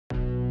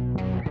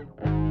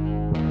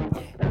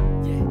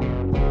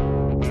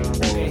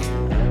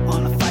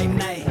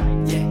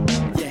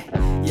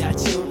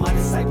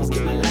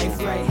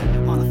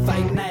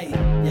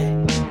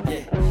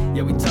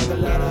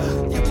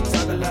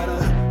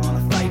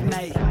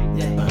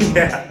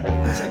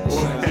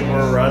Yeah.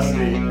 Or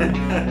rusty.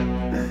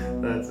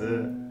 That's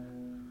it.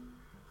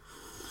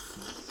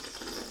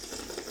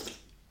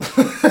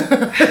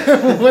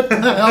 What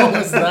the hell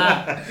was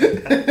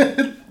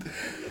that?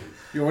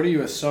 What are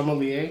you, a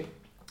sommelier?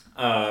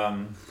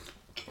 I'm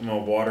a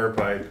water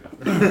pipe.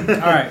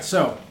 Alright,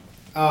 so,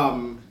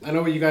 I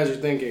know what you guys are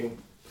thinking.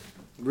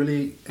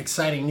 Really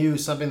exciting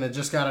news, something that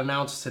just got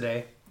announced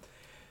today.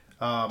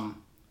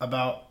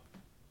 About,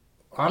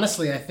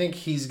 honestly, I think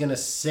he's going to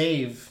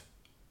save,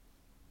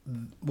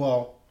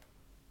 well,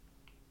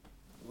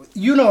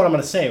 you know what I'm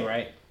going to say,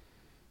 right?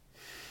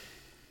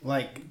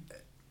 Like,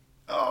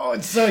 oh,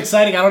 it's so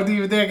exciting. I don't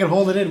even think I can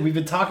hold it in. We've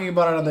been talking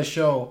about it on the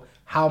show,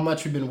 how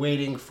much we've been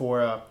waiting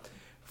for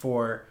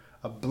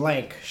a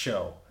blank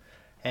show.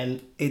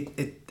 And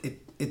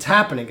it's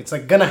happening. It's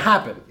like gonna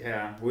happen.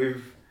 Yeah,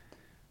 we've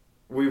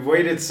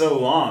waited so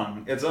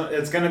long.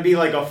 It's gonna be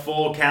like a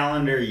full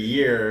calendar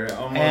year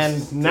almost.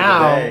 And to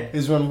now the day.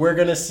 is when we're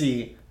gonna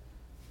see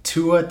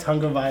Tua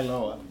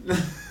Tagovailoa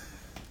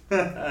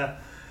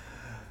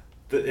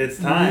It's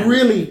time.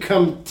 really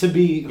come to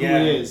be who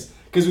Yeah. he is.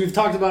 Because we've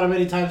talked about him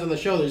many times on the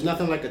show. There's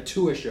nothing like a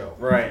Tua show.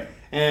 Right.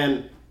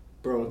 And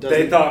bro,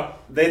 They thought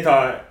they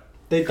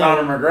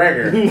Conor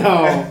McGregor.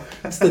 No,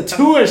 it's the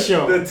Tua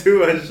show. The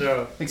Tua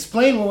show.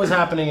 Explain what was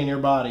happening in your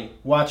body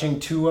watching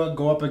Tua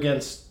go up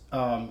against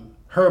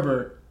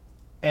Herbert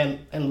and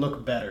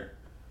look better,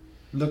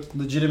 look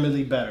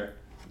legitimately better.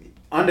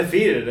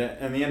 Undefeated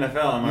in the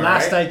NFL. Am I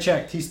Last right? I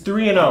checked, he's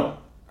 3-0.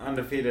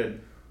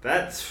 Undefeated.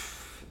 That's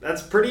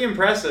pretty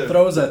impressive.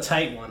 Throws a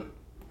tight one.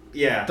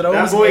 Yeah.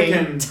 Throws that boy a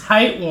can.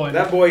 tight one.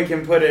 That boy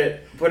can put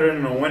it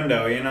in a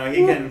window. You know, he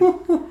can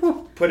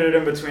put it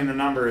in between the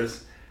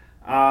numbers.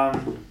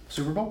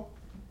 Super Bowl?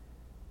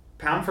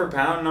 Pound for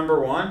pound, number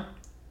one.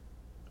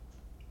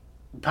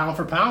 Pound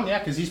for pound, yeah,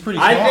 because he's pretty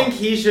strong. I think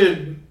he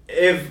should.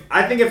 If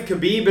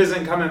Khabib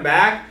isn't coming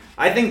back,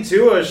 I think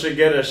Tua should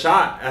get a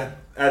shot at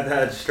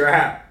that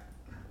strap.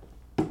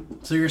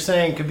 So you're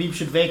saying Khabib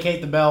should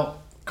vacate the belt,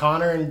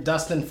 Conor and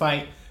Dustin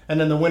fight, and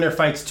then the winner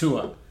fights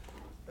Tua.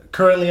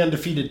 Currently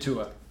undefeated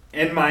Tua.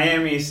 In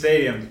Miami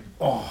Stadium.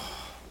 Oh.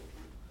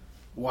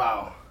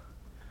 Wow.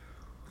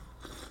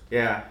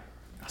 Yeah.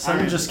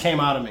 Something just came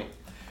out of me.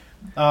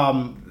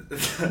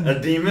 A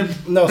demon?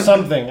 No,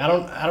 something. I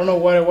don't know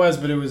what it was,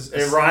 but it was.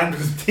 It rhymed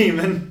with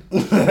demon.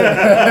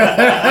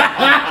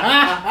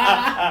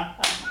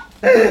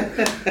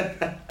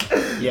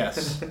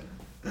 Yes, it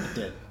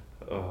did.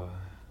 Oh,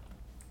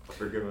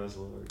 forgive us,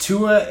 Lord.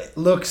 Tua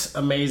looks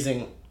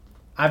amazing.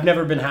 I've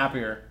never been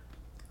happier.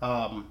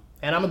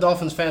 And I'm a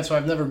Dolphins fan, so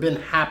I've never been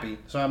happy.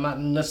 So I'm not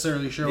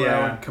necessarily sure what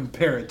I would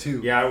compare it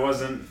to. Yeah, I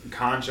wasn't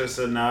conscious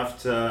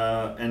enough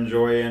to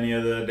enjoy any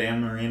of the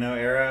Dan Marino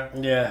era.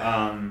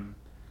 Yeah.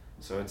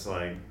 So it's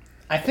like...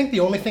 I think the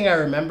only thing I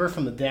remember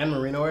from the Dan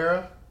Marino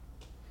era,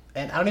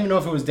 and I don't even know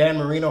if it was Dan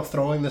Marino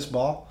throwing this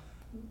ball,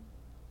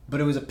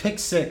 but it was a pick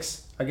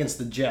six against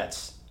the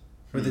Jets,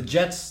 where the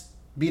Jets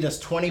beat us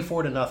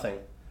 24-0.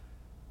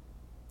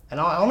 And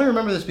I only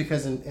remember this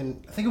because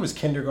in I think it was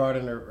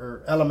kindergarten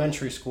or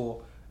elementary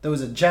school, there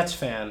was a Jets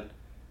fan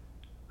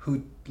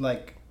who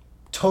like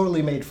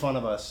totally made fun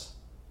of us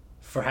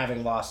for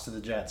having lost to the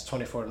Jets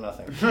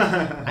 24-0.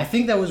 I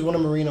think that was one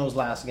of Marino's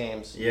last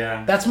games.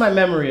 Yeah. That's my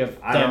memory of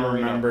I Dan don't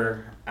Marino.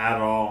 remember at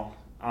all.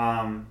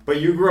 But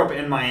you grew up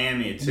in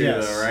Miami too,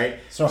 Yes. though, right?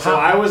 So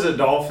I was a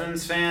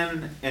Dolphins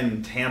fan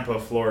in Tampa,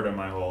 Florida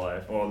my whole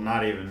life. Well,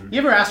 not even... You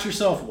ever ask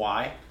yourself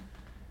why?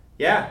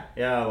 Yeah,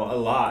 a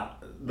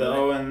lot. The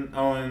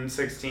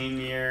 0-16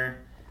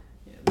 year.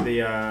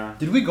 The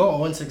Did we go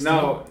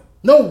 0-16?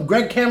 No,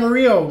 Greg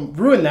Camarillo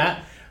ruined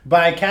that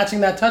by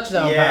catching that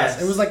touchdown Yes.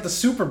 pass. It was like the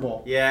Super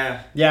Bowl.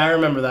 yeah. Yeah, I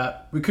remember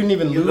that. We couldn't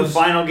even lose. The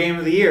final game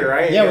of the year,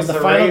 right? Yeah, it was the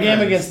final game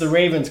Ravens. against the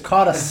Ravens.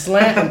 Caught a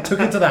slant and took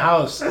it to the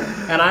house.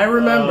 And I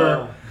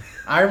remember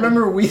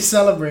we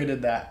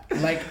celebrated that.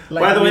 Like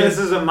By the way, this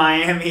is a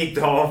Miami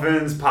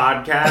Dolphins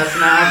podcast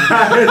now,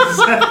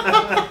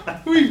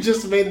 guys. We've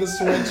just made the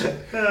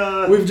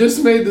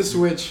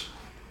switch.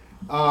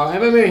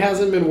 MMA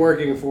hasn't been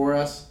working for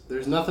us.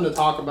 There's nothing to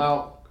talk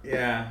about.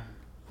 Yeah.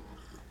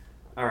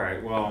 All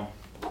right. Well,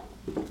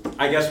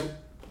 I guess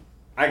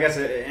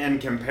in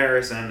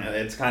comparison,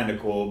 it's kind of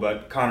cool.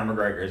 But Conor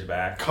McGregor is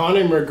back.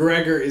 Conor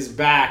McGregor is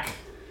back.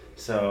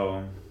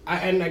 So.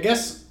 I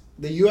guess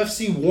the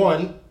UFC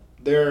won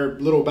their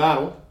little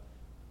battle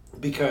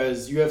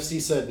because UFC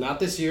said not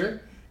this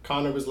year.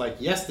 Conor was like,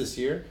 yes, this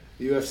year.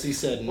 The UFC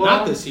said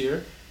not this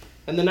year.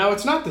 And then now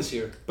it's not this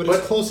year. But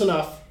it's close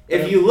enough.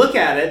 If you look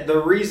at it, the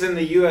reason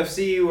the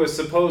UFC was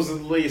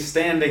supposedly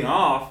standing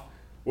off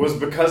was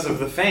because of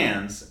the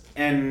fans.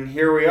 And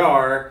here we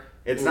are.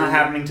 It's not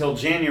happening till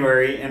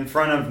January in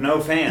front of no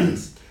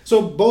fans.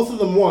 So both of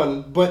them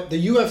won, but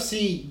the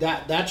UFC,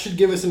 that should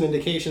give us an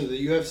indication that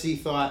the UFC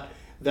thought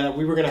that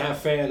we were going to have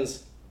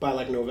fans by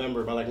like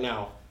November, by like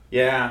now.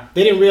 Yeah.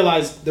 They didn't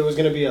realize there was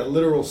going to be a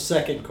literal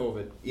second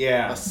COVID.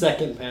 Yeah. A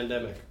second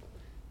pandemic.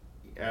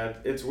 Yeah,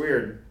 it's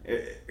weird.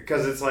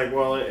 Because it's like,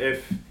 well,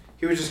 if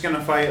he was just going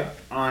to fight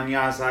on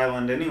Yas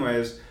Island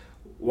anyways,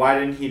 why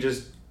didn't he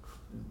just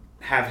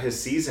have his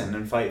season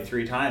and fight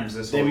 3 times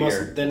this whole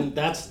year? Then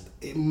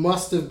it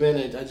must have been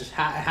it. It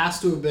has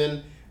to have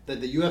been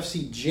that the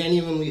UFC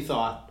genuinely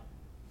thought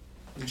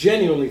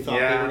they were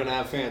going to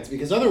have fans,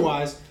 because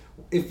otherwise,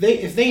 if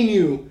they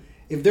knew,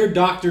 if their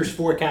doctors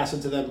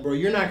forecasted to them, bro,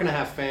 you're not going to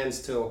have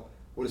fans till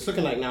what it's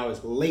looking like now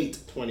is late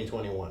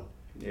 2021.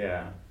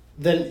 Yeah.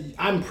 Then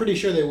I'm pretty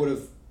sure they would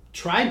have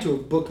tried to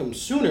have booked him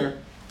sooner.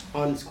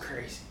 It's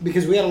crazy.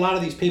 Because we had a lot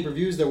of these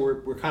pay-per-views that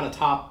were kind of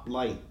top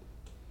light.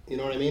 You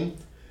know what I mean?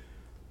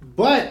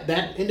 But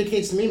that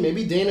indicates to me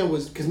maybe Dana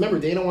was... Because remember,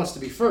 Dana wants to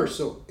be first.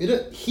 So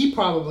he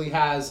probably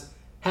has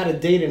had a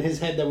date in his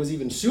head that was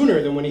even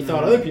sooner than when he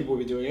thought other people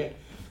would be doing it.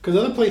 Because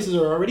other places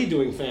are already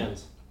doing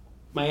fans.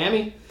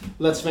 Miami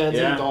lets fans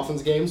in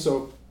Dolphins games.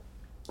 So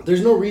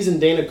there's no reason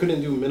Dana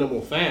couldn't do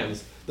minimal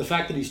fans. The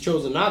fact that he's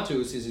chosen not to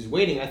is he's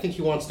waiting. I think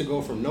he wants to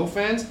go from no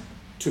fans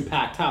to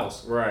packed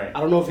house. Right. I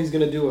don't know if he's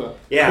going to do a...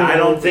 Yeah, I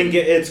don't think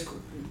it's...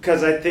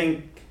 Because I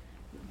think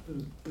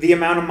the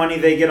amount of money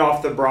they get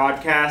off the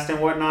broadcast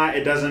and whatnot,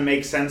 it doesn't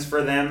make sense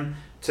for them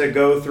to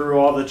go through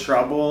all the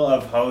trouble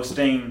of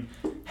hosting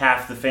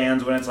half the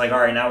fans when it's like, all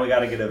right, now we got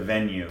to get a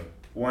venue.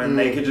 When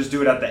they could just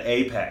do it at the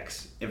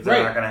Apex if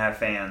they're not going to have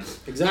fans.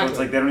 Exactly. So it's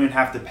like they don't even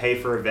have to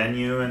pay for a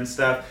venue and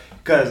stuff.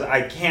 Because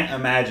I can't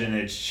imagine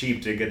it's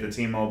cheap to get the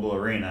T-Mobile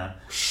Arena.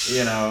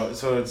 You know,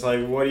 so it's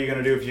like, what are you going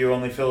to do if you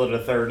only fill it a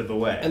third of the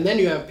way? And then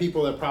you have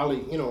people that probably,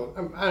 you know,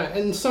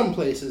 in some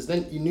places,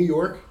 then New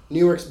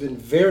York's been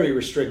very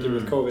restricted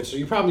with COVID, so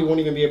you probably won't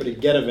even be able to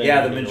get a venue.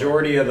 Yeah, the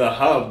majority of the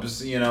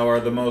hubs, you know, are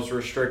the most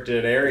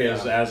restricted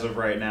areas as of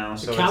right now.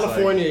 So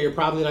California, you're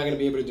probably not going to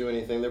be able to do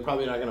anything. They're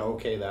probably not going to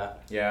okay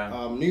that.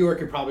 Yeah. New York,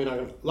 you're probably not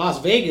going to... Las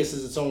Vegas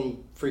is its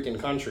own freaking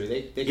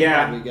country. They can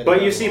probably get it.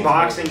 But you see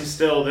boxing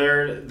still,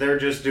 they're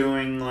just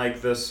doing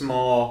like the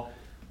small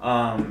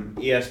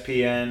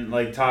ESPN,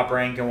 like Top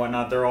Rank and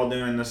whatnot. They're all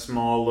doing the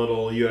small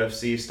little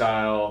UFC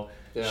style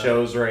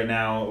shows right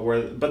now,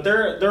 but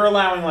they're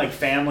allowing like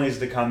families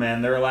to come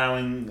in. They're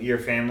allowing your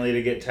family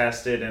to get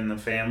tested and the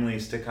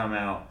families to come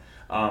out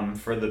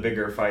for the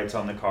bigger fights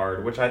on the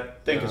card, which I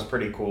think is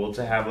pretty cool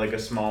to have like a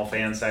small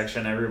fan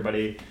section.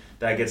 Everybody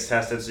that gets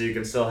tested, so you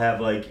can still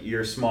have like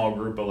your small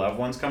group of loved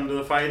ones come to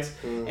the fights,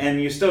 and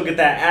you still get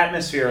that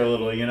atmosphere a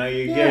little. You know,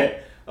 you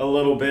get a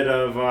little bit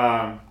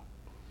of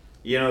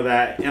you know,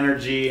 that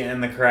energy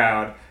in the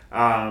crowd.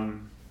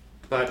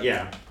 But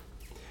yeah.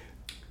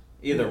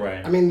 Either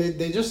way. I mean,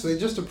 they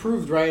just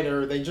approved, right?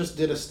 Or they just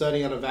did a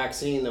study on a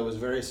vaccine that was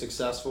very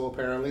successful,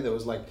 apparently. That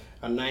was like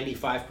a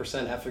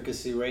 95%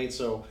 efficacy rate.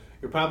 So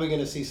you're probably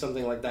going to see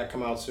something like that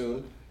come out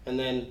soon. And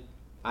then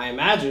I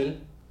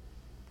imagine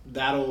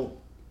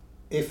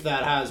if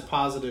that has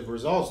positive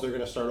results, they're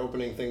going to start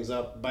opening things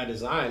up by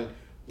design.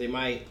 They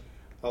might,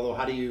 although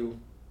how do you...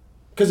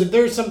 Because if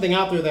there's something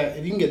out there that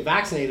if you can get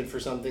vaccinated for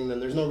something, then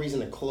there's no reason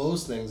to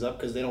close things up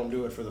because they don't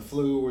do it for the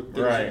flu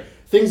or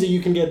things that you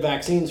can get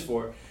vaccines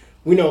for.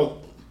 We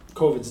know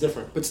COVID's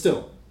different, but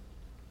still.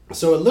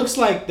 So it looks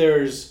like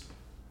there's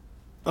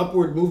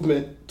upward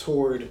movement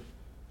toward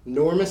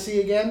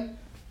normacy again,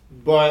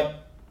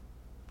 but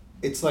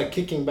it's like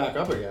kicking back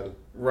up again.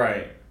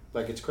 Right.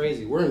 Like it's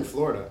crazy. We're in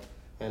Florida,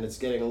 and it's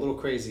getting a little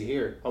crazy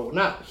here. Oh,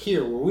 not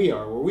here where we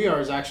are. Where we are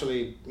is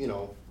actually, you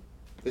know,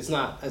 it's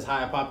not as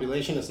high a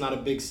population. It's not a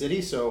big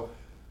city, so,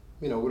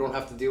 you know, we don't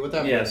have to deal with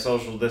that. Yeah,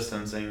 social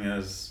distancing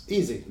is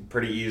easy.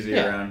 Pretty easy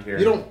around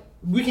here.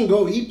 We can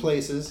go eat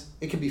places.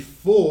 It could be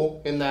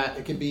full in that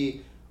it could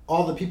be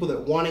all the people that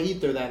want to eat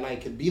there that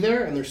night could be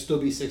there, and there still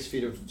be 6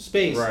 feet of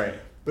space. Right.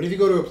 But if you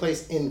go to a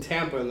place in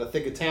Tampa, in the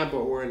thick of Tampa,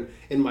 or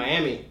in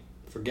Miami,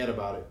 forget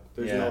about it.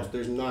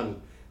 There's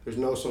none. There's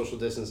no social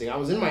distancing. I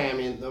was in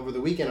Miami over the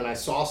weekend, and I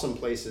saw some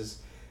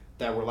places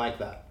that were like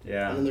that.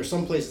 Yeah. And then there's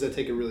some places that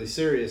take it really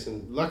serious,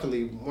 and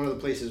luckily, one of the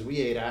places we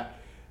ate at,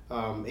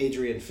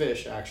 Adrian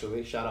Fish,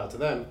 actually, shout out to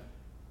them,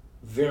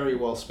 very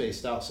well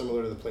spaced out,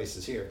 similar to the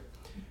places here.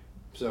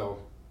 So,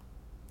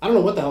 I don't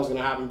know what the hell's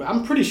going to happen, but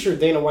I'm pretty sure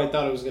Dana White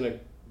thought he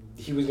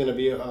was going to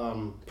be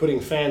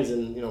putting fans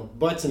in, you know,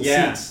 butts and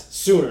seats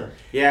sooner.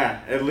 Yeah,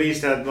 at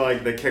least at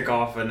like the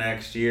kickoff of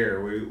next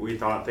year, we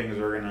thought things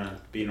were going to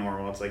be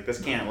normal. It's like,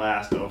 this can't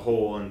last a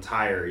whole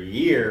entire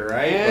year,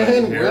 right?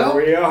 And but here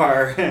we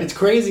are. It's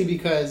crazy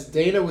because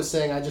Dana was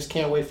saying, I just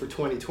can't wait for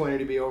 2020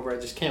 to be over. I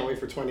just can't wait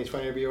for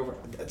 2020 to be over.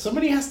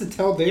 Somebody has to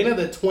tell Dana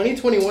that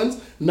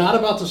 2021's not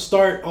about to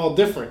start all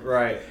different.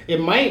 Right. It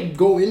might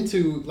go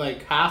into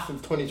like half of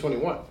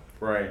 2021.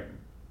 Right.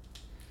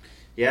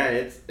 Yeah,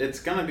 it's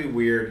gonna be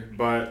weird,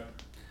 but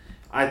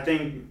I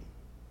think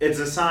it's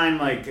a sign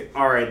like,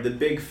 all right, the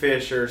big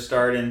fish are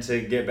starting to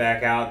get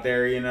back out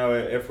there. You know,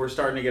 if we're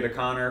starting to get a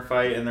Conor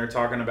fight and they're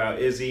talking about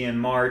Izzy in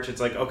March,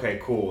 it's like, okay,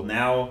 cool.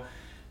 Now,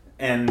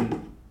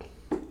 and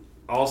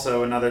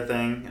also another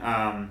thing,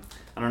 I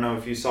don't know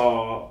if you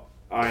saw,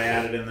 I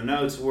added in the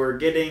notes, we're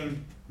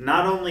getting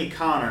not only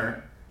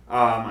Conor,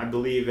 I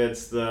believe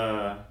it's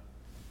the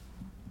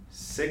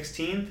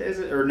 16th, is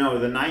it? Or no,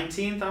 the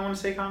 19th, I want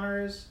to say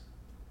Conor is.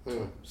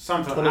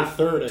 Something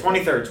 23rd.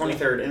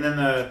 23rd. And then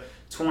the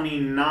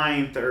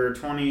 29th or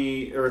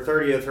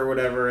 30th or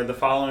whatever, the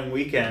following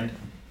weekend,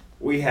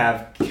 we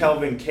have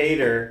Calvin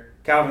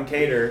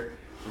Kattar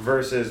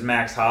versus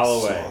Max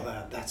Holloway. I saw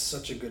that. That's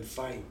such a good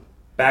fight.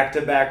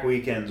 Back-to-back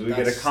weekends. We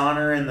get a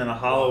Connor and then a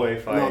Holloway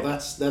fight. No,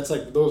 that's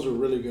like, those are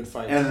really good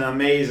fights. And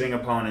amazing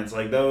opponents.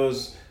 Like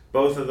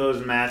both of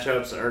those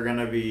matchups are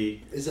gonna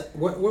be. Is that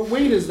what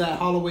weight is that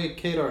Holloway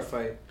Kattar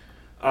fight?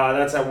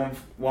 That's at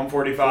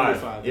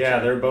 145. Yeah,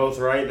 they're both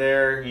right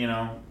there. You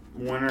know,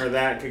 winner of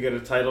that could get a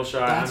title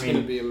shot. That's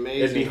gonna be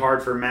amazing. It'd be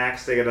hard for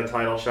Max to get a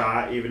title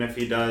shot, even if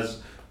he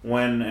does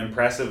win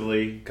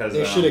impressively. Because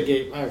they should have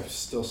gave. I'm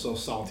still so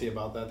salty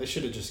about that. They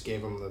should have just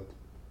gave him the.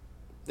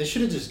 They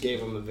should have just gave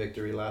him the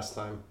victory last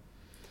time.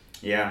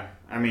 Yeah,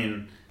 I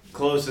mean,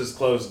 close as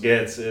close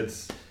gets.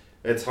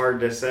 It's hard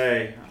to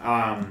say.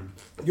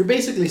 You're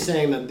basically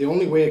saying that the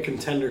only way a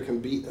contender can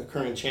beat a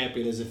current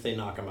champion is if they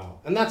knock him out,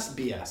 and that's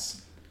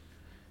BS.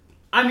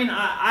 I mean,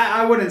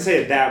 I wouldn't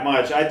say it that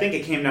much. I think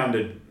it came down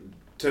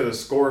to the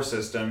score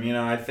system. You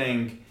know, I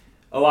think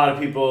a lot of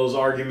people's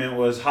argument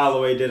was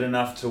Holloway did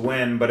enough to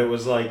win, but it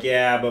was like,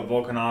 yeah, but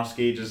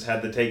Volkanovski just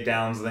had the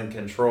takedowns, then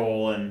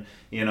control, and,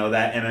 you know,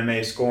 that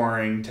MMA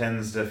scoring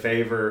tends to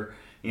favor,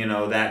 you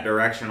know, that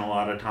direction a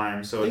lot of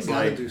times. So it's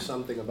like... They gotta do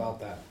something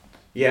about that.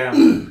 Yeah,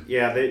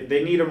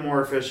 they need a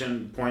more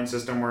efficient point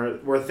system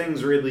where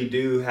things really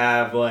do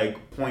have,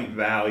 like, point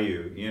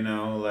value, you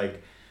know,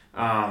 like...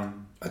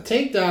 A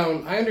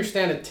takedown, I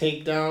understand a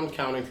takedown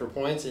counting for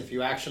points if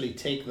you actually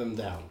take them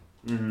down.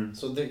 Mm-hmm.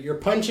 So that you're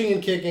punching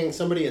and kicking,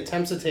 somebody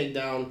attempts a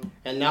takedown,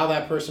 and now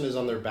that person is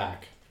on their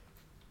back.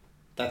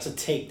 That's a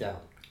takedown.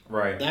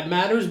 Right. That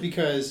matters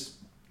because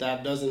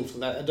that does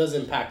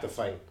impact the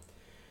fight.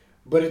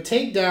 But a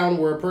takedown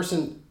where a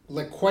person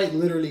like quite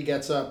literally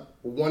gets up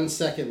 1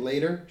 second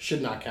later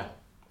should not count.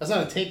 That's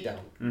not a takedown.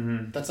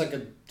 Mm-hmm. That's like a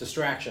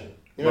distraction.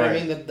 You know what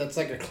I mean? That's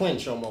like a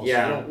clinch almost.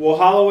 Yeah. Well,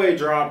 Holloway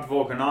dropped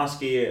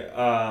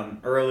Volkanovski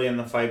early in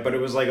the fight, but it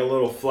was like a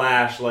little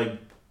flash, like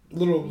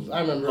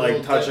I remember.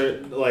 Like touch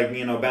it, like,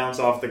 you know, bounce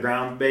off the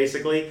ground,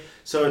 basically.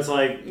 So it's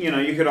like, you know,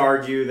 you could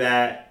argue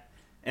that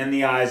in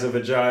the eyes of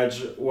a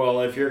judge,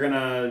 well, if you're going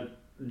to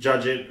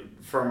judge it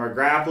from a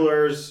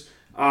grappler's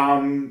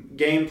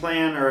game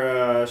plan or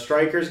a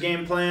striker's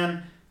game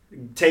plan,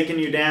 taking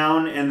you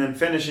down and then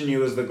finishing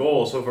you is the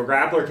goal. So if a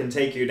grappler can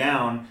take you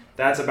down,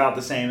 that's about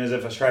the same as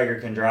if a striker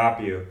can drop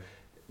you.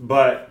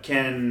 But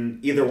can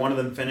either one of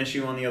them finish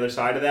you on the other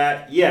side of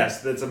that?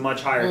 Yes, that's a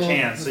much higher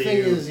chance. The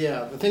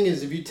thing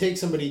is, if you take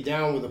somebody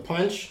down with a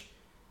punch,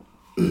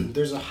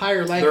 there's a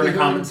higher likelihood... They're in a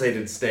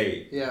compensated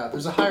state. Yeah,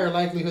 there's a higher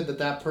likelihood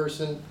that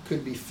person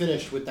could be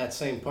finished with that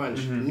same punch.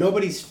 Mm-hmm.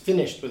 Nobody's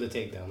finished with a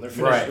takedown. They're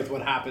finished with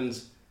what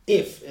happens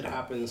if it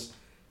happens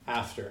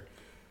after.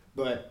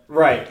 But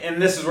right, and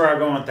this is where I'm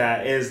going with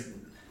that, is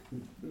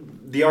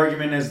the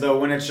argument is, though,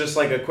 when it's just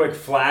like a quick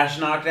flash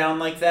knockdown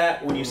like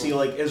that, when you see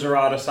like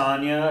Israel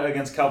Adesanya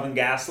against Kelvin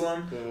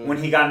Gastelum, when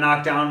he got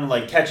knocked down and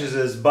like catches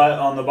his butt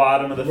on the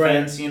bottom of the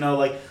fence, you know,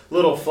 like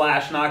little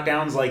flash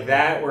knockdowns like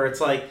that, where it's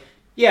like,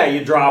 yeah,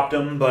 you dropped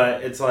him,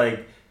 but it's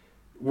like,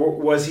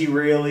 was he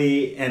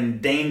really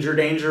in danger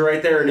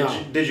right there,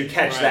 or did you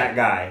catch that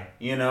guy,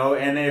 you know?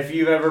 And if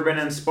you've ever been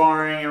in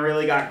sparring and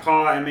really got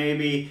caught, and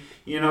maybe,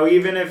 you know,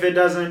 even if it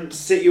doesn't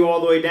sit you all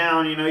the way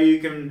down, you know, you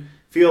can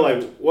feel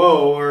like,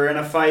 whoa, or in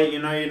a fight, you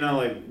know,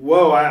 like,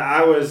 whoa,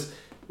 I was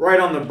right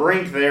on the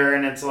brink there,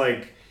 and it's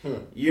like,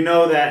 you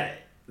know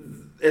that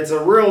it's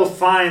a real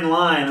fine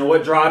line of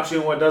what drops you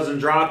and what doesn't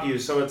drop you,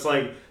 so it's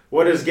like,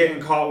 what is getting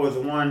caught with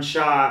one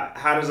shot,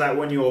 how does that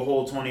win you a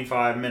whole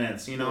 25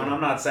 minutes, you know, and I'm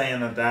not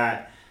saying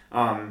that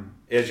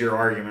is your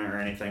argument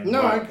or anything.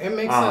 No, but, it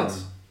makes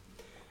sense.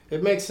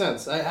 It makes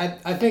sense.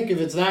 I think if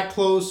it's that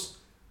close,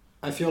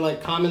 I feel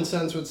like common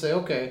sense would say,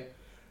 okay,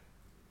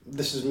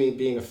 this is me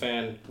being a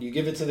fan. You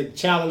give it to the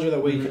challenger,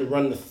 that way you can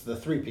run the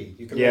three-peat.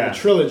 You can run the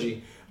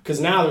trilogy. Because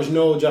now there's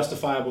no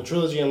justifiable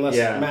trilogy unless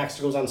Max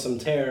goes on some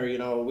tear, you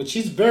know, which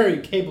he's very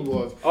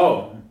capable of.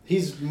 Oh.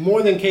 He's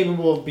more than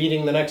capable of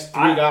beating the next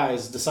three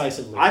guys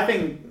decisively. I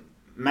think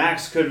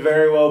Max could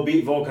very well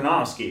beat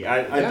Volkanovski.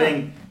 I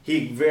think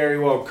he very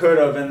well could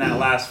have in that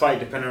last fight,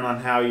 depending on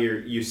how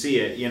you see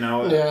it, you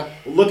know. Yeah.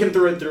 Looking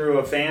through it through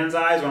a fan's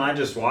eyes, when I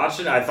just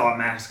watched it, I thought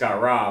Max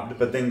got robbed.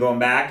 But then going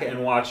back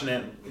and watching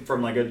it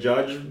from like a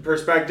judge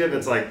perspective,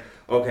 it's like,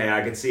 okay,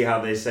 I could see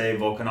how they say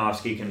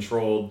Volkanovski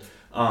controlled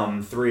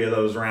 3 of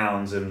those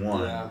rounds and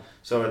won. Yeah.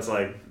 So it's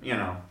like, you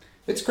know.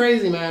 It's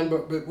crazy, man,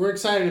 but we're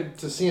excited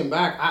to see him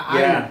back.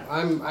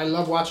 I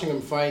love watching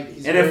him fight.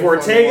 He's and if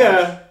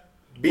Ortega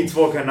beats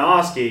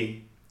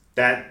Volkanovski,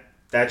 that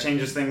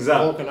changes things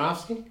up.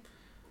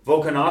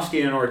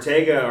 Volkanovski and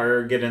Ortega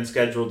are getting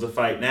scheduled to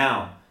fight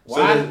now.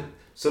 What?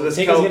 So this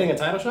Ortega's getting a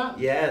title shot?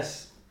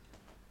 Yes.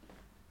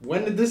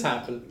 When did this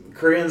happen?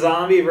 Korean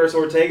Zombie versus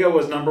Ortega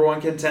was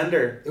 #1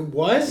 contender. It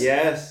was?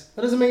 Yes.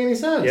 That doesn't make any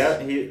sense. Yeah,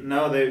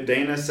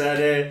 Dana said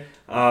it.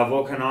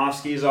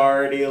 Volkanovski's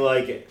already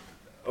like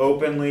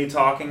openly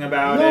talking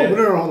about it.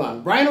 No, hold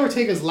on. Brian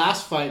Ortega's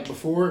last fight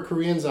before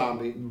Korean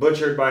Zombie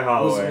butchered by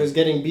Holloway was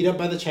getting beat up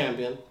by the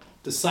champion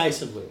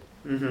decisively.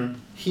 Mm-hmm.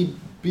 He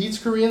beats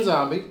Korean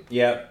Zombie.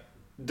 Yep.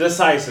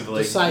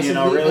 Decisively.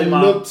 Decisively, Really and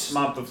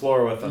mop the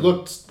floor with him.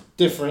 Looked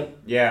different.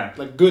 Yeah.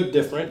 Like, good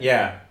different.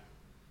 Yeah.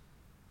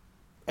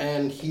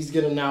 And he's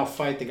going to now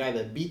fight the guy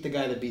that beat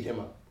him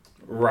up.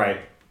 Right.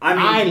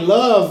 I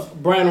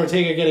love Brian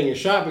Ortega getting a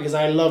shot because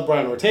I love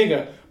Brian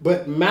Ortega.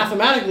 But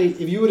mathematically,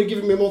 if you would have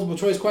given me a multiple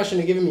choice question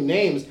and given me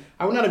names,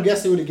 I would not have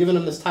guessed they would have given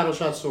him this title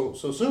shot so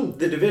soon.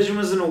 The division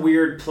was in a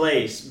weird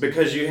place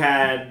because you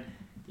had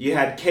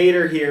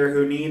Cater here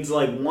who needs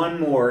like one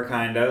more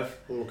kind of.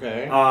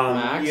 Okay.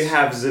 Max. You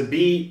have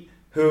Zabit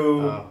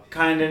who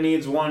kind of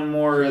needs one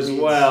more as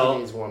well. He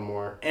needs one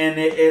more. And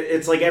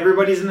it's like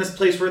everybody's in this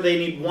place where they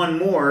need one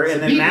more,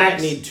 and then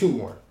Max might need two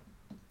more.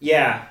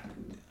 Yeah,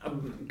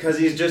 because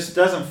he just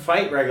doesn't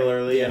fight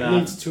regularly enough. He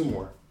needs two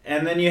more.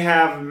 And then you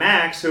have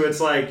Max, who it's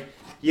like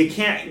you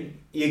can't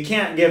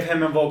give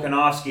him and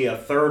Volkanovski a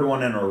third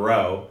one in a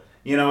row.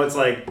 It's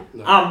like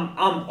no.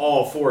 I'm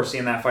all for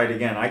seeing that fight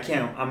again. I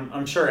can't.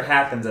 I'm sure it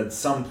happens at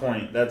some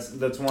point. That's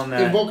one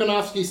that if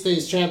Volkanovski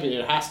stays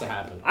champion, it has to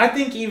happen. I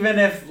think even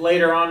if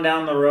later on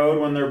down the road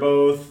when they're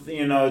both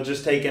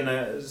just taking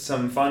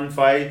some fun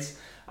fights,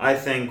 I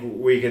think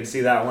we could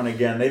see that one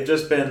again. They've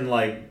just been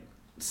like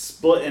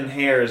splitting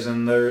hairs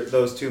in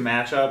those two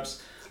matchups.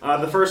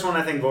 The first one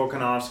I think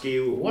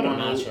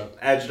Volkanovski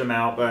edged him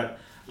out, but.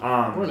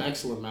 What an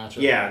excellent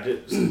matchup. Yeah,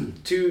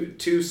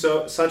 two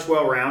such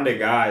well-rounded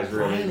guys,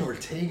 really. Brian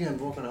Ortega and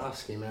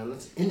Volkanovski, man,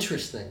 that's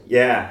interesting.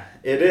 Yeah,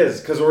 it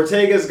is, because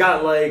Ortega's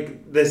got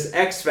like this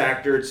X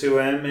factor to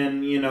him,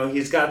 and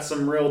he's got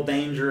some real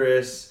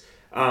dangerous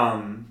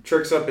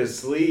tricks up his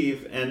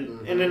sleeve,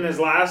 and in his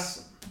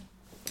last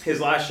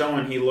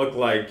showing, he looked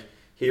like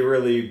he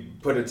really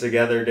put it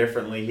together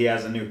differently. He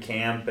has a new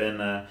camp,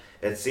 and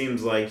it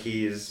seems like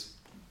he's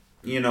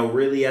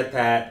really at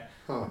that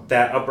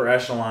upper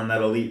echelon,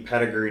 that elite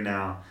pedigree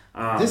now.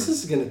 This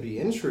is going to be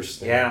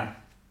interesting. Yeah.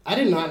 I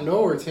did not know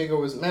Ortega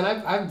was... Man,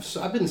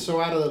 I've been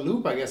so out of the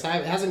loop, I guess.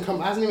 It hasn't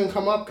even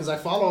come up because I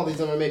follow all these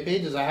MMA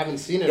pages. I haven't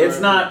seen it. It's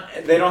not...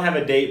 They don't have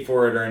a date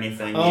for it or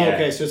anything yet.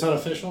 Okay, so it's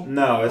unofficial?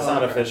 No, it's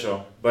not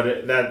official.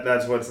 But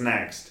that's what's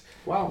next.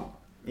 Wow.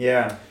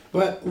 Yeah.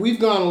 But we've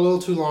gone a little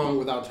too long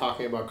without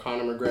talking about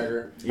Conor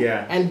McGregor.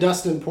 Yeah. And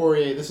Dustin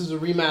Poirier. This is a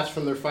rematch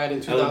from their fight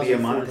in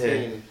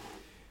 2014.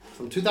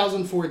 From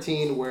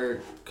 2014,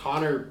 where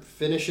Conor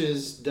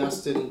finishes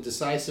Dustin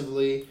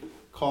decisively,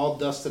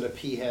 called Dustin a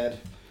peahead.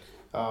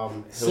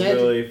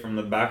 Hillbilly from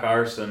the back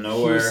arse of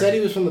nowhere. He said he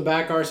was from the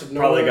back arse of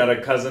nowhere. Probably got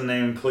a cousin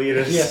named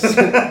Cletus.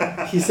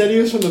 Yes. He said he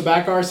was from the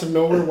back arse of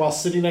nowhere while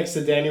sitting next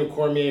to Daniel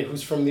Cormier,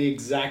 who's from the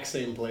exact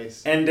same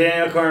place. And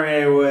Daniel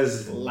Cormier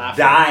was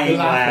dying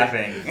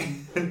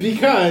laughing.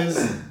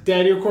 Because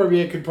Daniel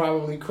Cormier could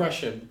probably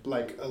crush him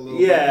like a little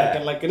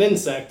bit, like an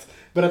insect.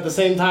 But at the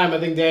same time, I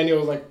think Daniel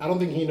was like, I don't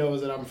think he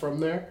knows that I'm from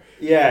there.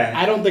 Yeah.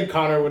 I don't think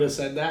Conor would have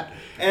said that.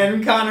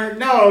 And Conor,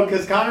 no,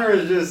 because Conor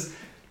is just,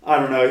 I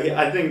don't know.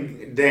 I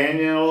think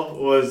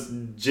Daniel was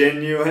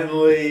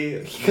genuinely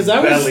because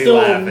that was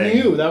still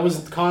new. That was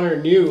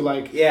Conor new.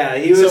 Like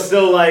he was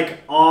still like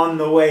on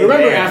the way.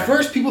 Remember, there. At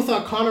first people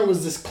thought Conor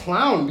was this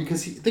clown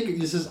because he's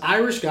this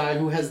Irish guy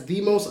who has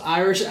the most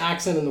Irish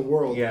accent in the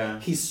world. Yeah.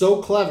 He's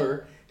so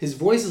clever. His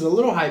voice is a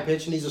little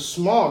high-pitched, and he's a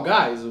small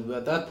guy.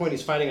 At that point,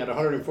 he's fighting at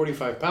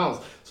 145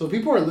 pounds. So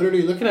people are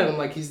literally looking at him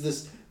like he's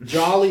this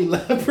jolly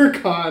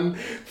leprechaun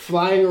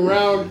flying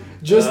around,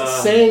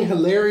 just saying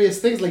hilarious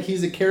things like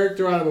he's a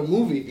character out of a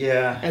movie.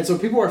 Yeah. And so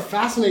people are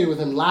fascinated with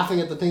him, laughing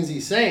at the things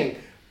he's saying.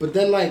 But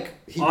then,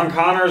 on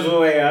Conor's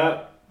way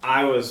up,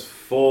 I was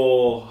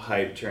full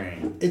hype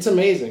train. It's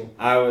amazing.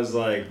 I was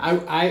like...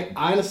 I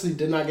honestly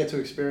did not get to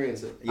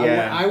experience it.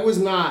 Yeah. I was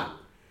not...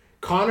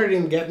 Conor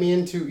didn't get me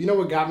into... You know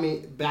what got me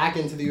back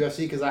into the UFC?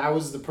 Because I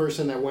was the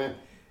person that went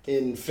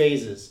in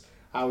phases.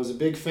 I was a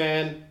big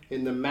fan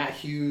in the Matt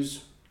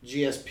Hughes,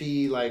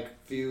 GSP,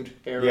 feud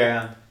era.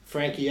 Yeah.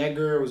 Frankie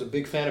Edgar, I was a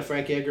big fan of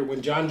Frankie Edgar.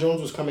 When John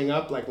Jones was coming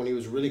up, when he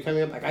was really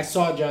coming up, I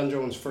saw John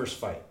Jones' first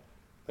fight.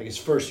 His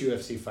first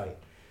UFC fight.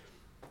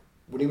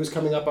 When he was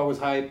coming up, I was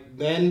hyped.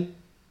 Then,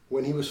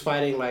 when he was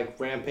fighting,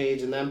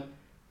 Rampage and them.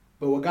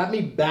 But what got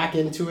me back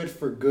into it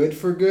for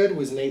good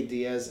was Nate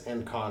Diaz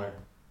and Conor.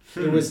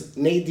 It was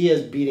Nate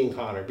Diaz beating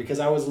Conor because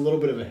I was a little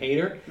bit of a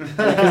hater.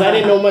 Because I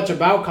didn't know much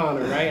about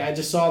Conor, right? I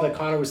just saw that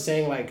Conor was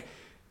saying,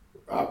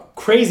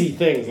 crazy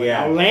things,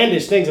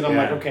 outlandish things. And I'm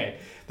like, okay,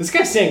 this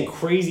guy's saying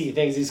crazy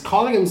things. He's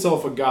calling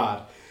himself a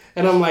god.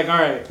 And I'm like, all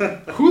right,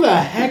 who the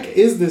heck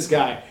is this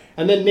guy?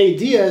 And then Nate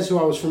Diaz, who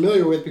I was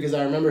familiar with because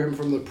I remember him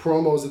from the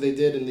promos that they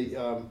did in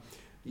the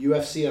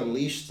UFC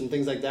Unleashed and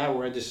things like that,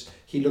 where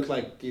he looked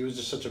like he was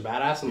just such a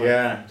badass. I'm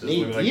like,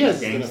 Nate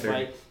Diaz is going to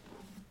fight.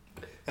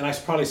 And I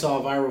probably saw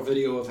a viral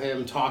video of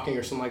him talking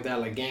or something like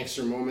that,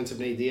 gangster moments of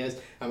Nate Diaz.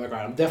 I'm like, all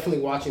right, I'm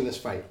definitely watching this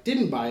fight.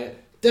 Didn't buy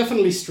it.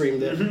 Definitely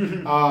streamed it.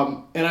 And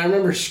I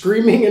remember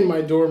screaming in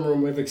my dorm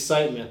room with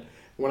excitement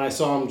when I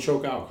saw him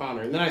choke out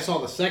Conor. And then I saw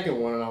the second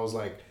one and I was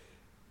like,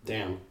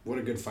 damn, what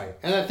a good fight.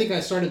 And I think I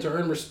started to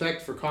earn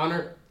respect for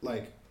Conor,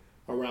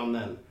 around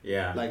then.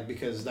 Yeah.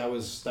 Because that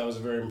was a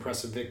very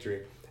impressive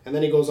victory. and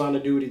then he goes on to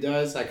do what he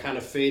does. I kind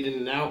of fade in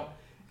and out,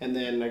 and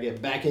then I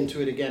get back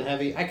into it again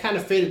heavy. I kind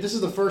of faded. This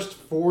is the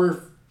first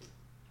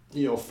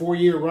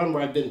 4-year run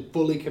where I've been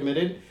fully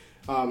committed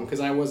because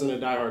I wasn't a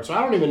diehard. So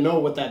I don't even know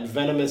what that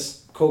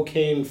venomous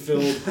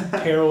cocaine-filled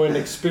heroin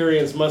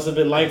experience must have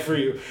been like for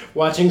you,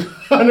 watching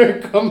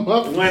Connor come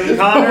up. When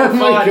Connor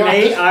fought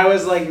Nate, I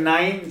was like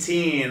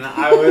 19.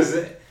 I was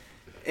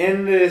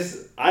in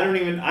this, I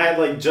had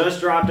like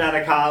just dropped out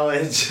of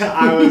college.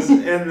 I was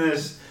in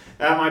this,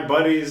 at my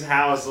buddy's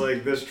house,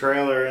 like this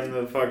trailer in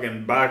the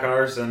fucking back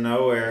arse of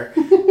nowhere.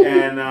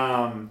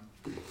 And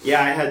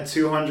yeah, I had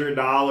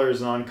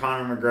 $200 on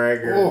Conor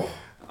McGregor.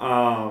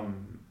 Oh.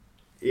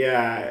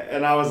 Yeah,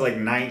 and I was like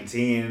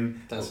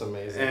 19. That's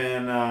amazing.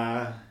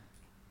 And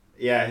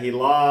yeah, he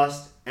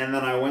lost. And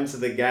then I went to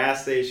the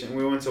gas station.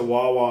 We went to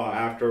Wawa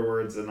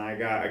afterwards, and I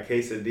got a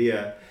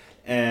quesadilla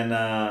and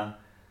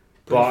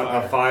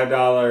bought a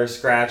 $5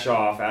 scratch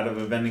off out of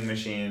a vending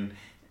machine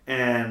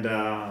and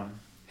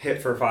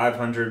hit for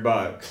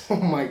 $500. Oh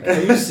my God,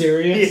 are you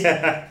serious?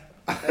 Yeah.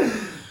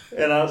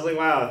 And I was like,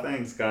 wow,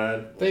 thanks,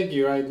 God. Thank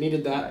you. I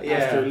needed that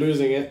after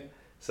losing it.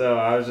 So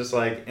I was just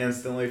like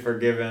instantly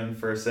forgiven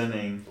for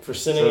sinning.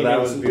 So that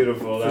was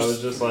beautiful. That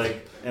was just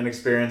like an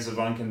experience of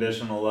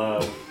unconditional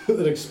love.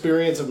 An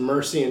experience of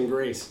mercy and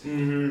grace.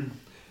 Mm-hmm.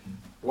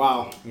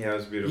 Wow. Yeah, it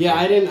was beautiful. Yeah,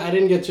 I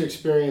didn't get to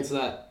experience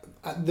that.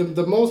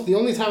 The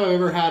only time I've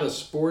ever had a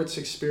sports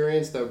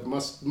experience that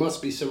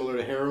must be similar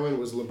to heroin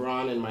was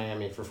LeBron in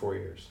Miami for 4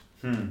 years.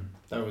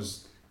 That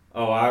was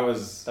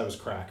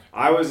crack.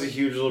 I was a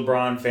huge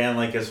LeBron fan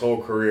like his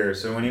whole career.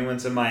 So when he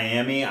went to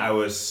Miami, I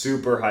was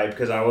super hyped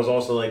because I was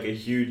also like a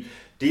huge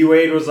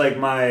D-Wade was like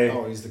my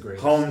he's the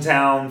greatest.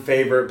 Hometown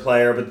favorite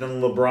player, but then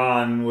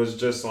LeBron was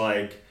just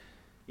like,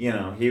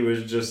 he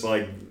was just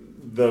like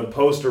the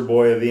poster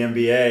boy of the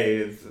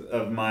NBA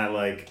of my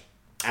like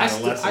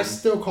adolescence. I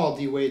still call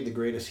D-Wade the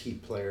greatest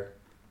Heat player.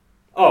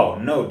 Oh,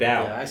 no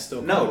doubt. Yeah, I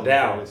still call him the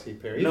greatest Heat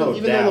player.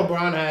 Even though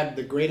LeBron had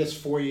the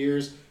greatest 4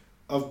 years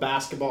of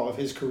basketball of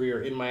his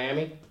career in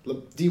Miami,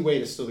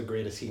 D-Wade is still the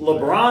greatest Heat player.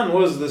 LeBron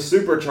was the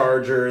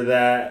supercharger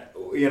that,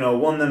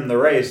 won them the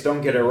race,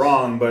 don't get it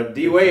wrong, but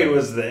D-Wade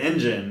was the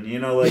engine,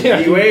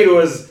 D-Wade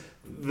was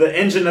the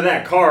engine of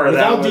that car.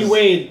 Without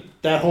D-Wade,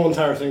 that whole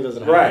entire thing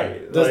doesn't happen.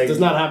 Right. Does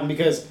not happen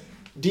because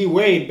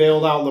D-Wade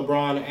bailed out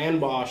LeBron and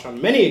Bosh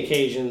on many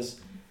occasions.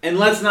 And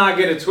let's not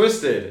get it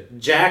twisted.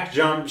 Jack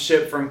jumped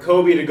ship from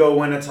Kobe to go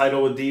win a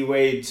title with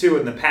D-Wade, too,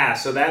 in the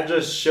past. So that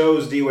just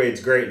shows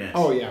D-Wade's greatness.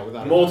 Oh, yeah,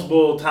 without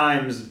multiple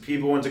times,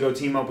 people went to go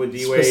team up with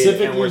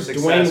D-Wade and were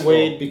successful. Dwayne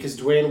Wade, because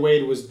Dwayne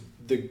Wade was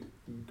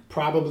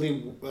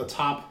probably a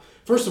top...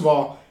 First of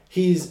all,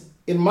 he's,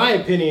 in my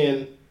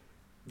opinion,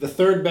 the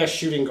third best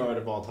shooting guard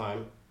of all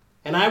time.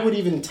 And I would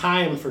even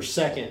tie him for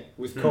second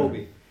with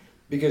Kobe.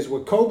 Because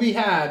what Kobe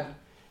had...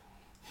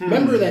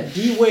 Remember that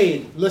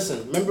D-Wade,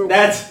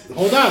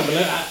 hold on,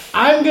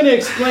 I'm going to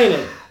explain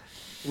it.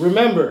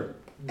 Remember,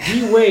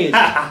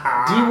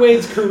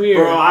 D-Wade's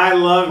career. Bro, I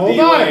love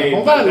D-Wade.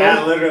 Hold on.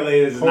 That literally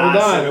is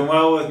not sitting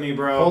well with me,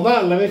 bro. Hold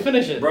on, let me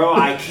finish it. Bro,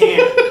 I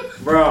can't.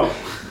 Bro,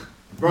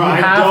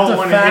 I don't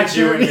want to hit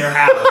you in your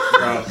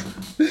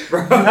house,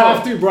 bro. You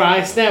have to, bro.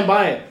 I stand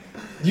by it.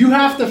 You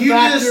have to factor. You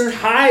just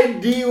tied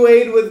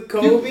D-Wade with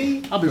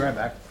Kobe? I'll be right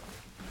back.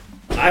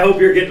 I hope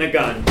you're getting a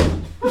gun.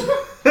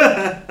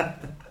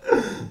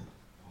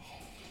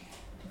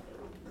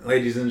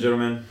 Ladies and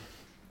gentlemen,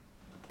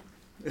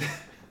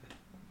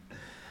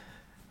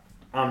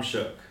 I'm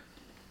shook.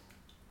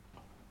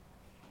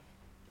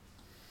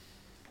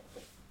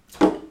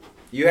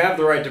 You have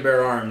the right to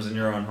bear arms in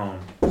your own home.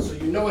 So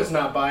you know it's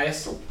not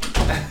bias.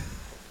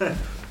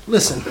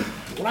 Listen,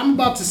 what I'm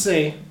about to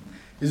say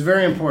is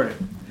very important.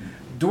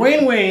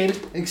 Dwayne Wade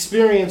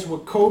experienced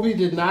what Kobe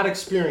did not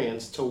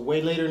experience till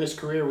way later in his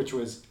career, which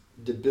was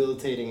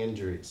debilitating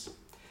injuries.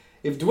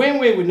 If Dwayne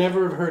Wade would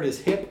never have hurt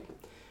his hip,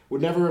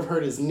 would never have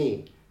hurt his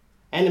knee.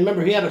 And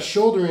remember, he had a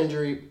shoulder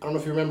injury, I don't know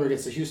if you remember,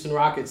 against the Houston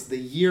Rockets the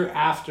year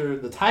after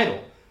the title,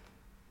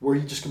 where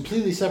he just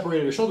completely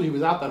separated his shoulder. He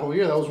was out that whole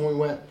year. That was when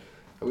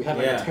we had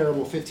a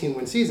terrible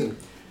 15-win season.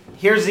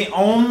 Here's the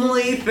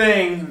only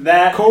thing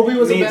that Kobe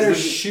was a better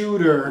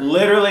shooter.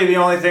 Literally the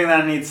only thing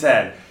that needs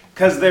said.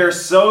 Because they're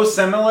so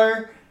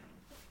similar,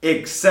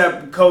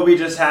 except Kobe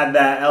just had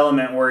that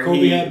element where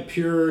Kobe had a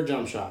pure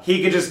jump shot.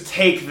 He could just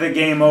take the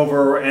game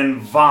over and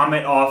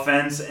vomit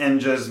offense and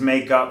just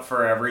make up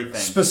for everything.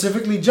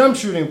 Specifically jump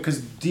shooting,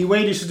 because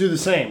D-Wade used to do the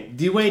same.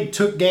 D-Wade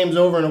took games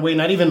over in a way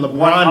not even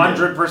LeBron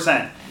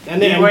 100%. And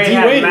D-Wade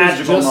had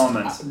magical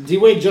moments.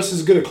 D-Wade just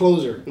as good a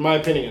closer, in my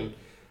opinion.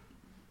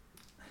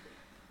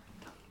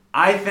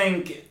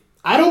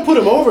 I don't put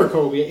him over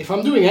Kobe. If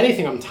I'm doing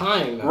anything, I'm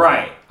tying them.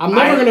 Right. I'm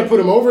never going to put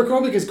him over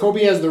Kobe because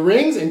Kobe has the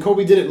rings and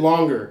Kobe did it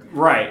longer.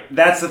 Right.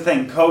 That's the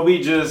thing.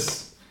 Kobe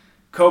just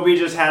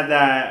had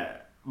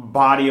that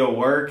body of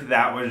work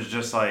that was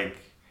just like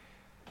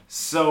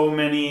so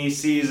many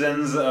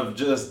seasons of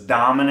just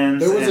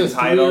dominance and titles. There was a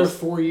 3 or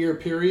 4 year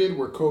period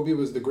where Kobe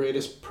was the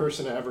greatest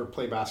person to ever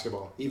play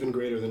basketball, even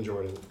greater than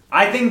Jordan.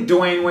 I think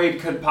Dwayne Wade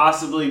could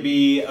possibly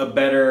be a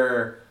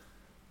better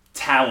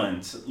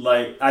talent.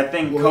 Like, I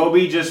think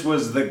Kobe just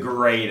was the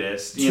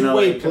greatest.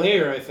 Two-way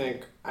player, I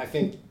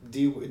think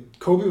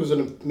Kobe was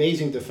an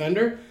amazing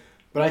defender,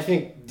 but I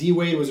think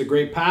D-Wade was a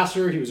great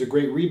passer. He was a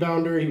great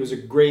rebounder. He was a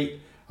great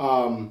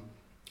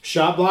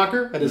shot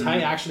blocker. At his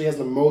height, actually has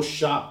the most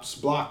shots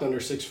blocked under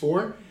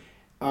 6'4".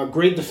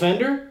 Great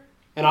defender,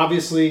 and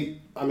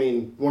obviously, I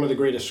mean, one of the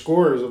greatest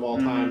scorers of all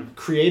time,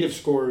 creative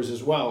scorers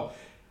as well.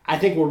 I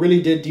think what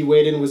really did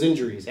D-Wade in was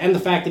injuries, and the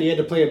fact that he had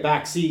to play a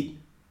backseat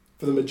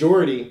for the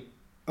majority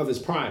of his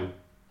prime.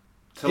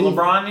 To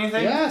LeBron, you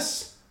think?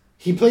 Yes.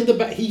 He played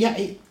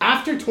he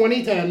after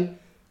 2010,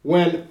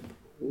 when,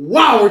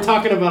 wow, we're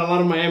talking about a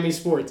lot of Miami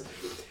sports.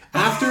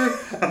 After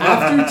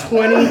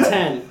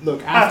 2010,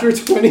 after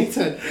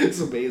 2010, it's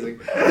amazing.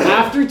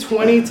 After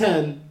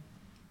 2010,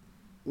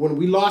 when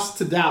we lost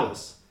to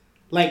Dallas,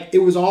 like, it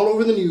was all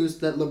over the news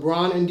that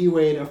LeBron and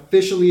D-Wade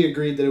officially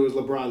agreed that it was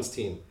LeBron's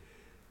team.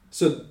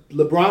 So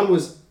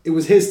it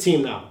was his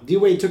team now.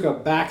 D-Wade took a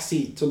back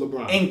seat to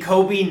LeBron. And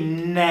Kobe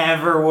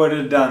never would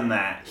have done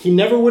that. He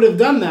never would have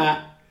done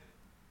that,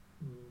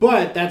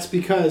 but that's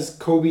because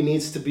Kobe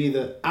needs to be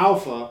the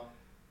alpha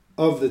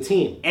of the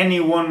team. And he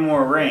won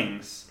more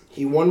rings.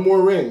 He won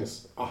more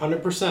rings,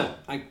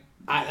 100%.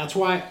 That's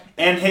why.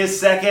 And his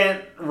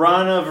second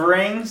run of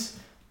rings,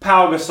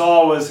 Pau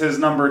Gasol was his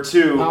number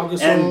 2,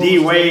 and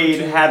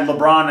D-Wade had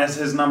LeBron as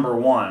his number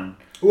 1.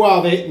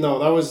 Well, that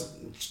was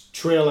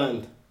trail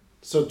end.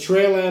 So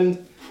trail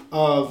end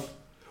of...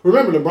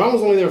 Remember, LeBron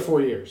was only there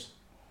 4 years.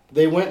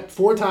 They went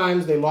 4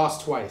 times, they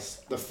lost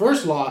twice. The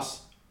first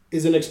loss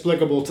is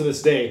inexplicable to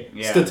this day,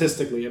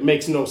 statistically. It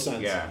makes no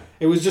sense. Yeah.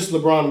 It was just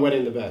LeBron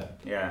wetting the bed.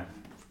 Yeah.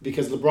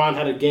 Because LeBron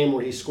had a game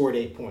where he scored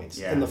 8 points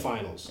in the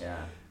finals. Yeah.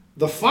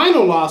 The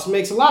final loss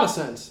makes a lot of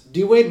sense.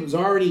 D-Wade was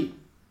already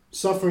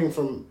suffering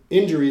from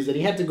injuries that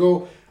he had to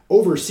go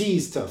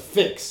overseas to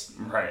fix.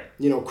 Right.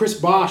 Chris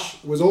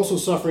Bosh was also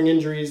suffering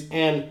injuries,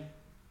 and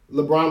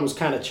LeBron was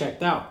kind of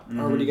checked out,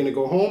 already going to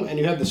go home. And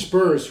you have the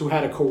Spurs, who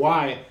had a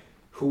Kawhi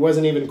who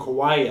wasn't even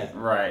Kawhi yet.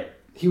 Right.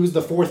 He was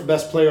the 4th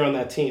best player on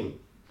that team.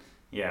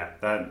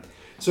 Yeah.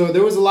 So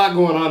there was a lot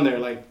going on there.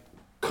 Like,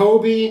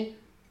 Kobe,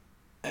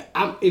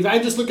 if I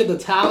just look at the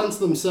talents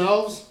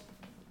themselves,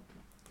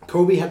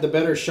 Kobe had the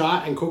better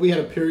shot, and Kobe had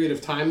a period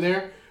of time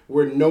there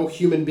where no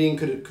human being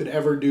could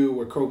ever do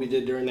what Kobe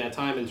did during that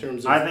time in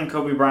terms of... I think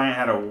Kobe Bryant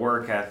had a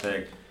work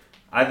ethic.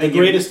 I think the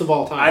greatest of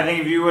all time. I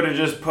think if you would have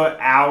just put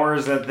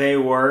hours that they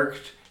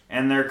worked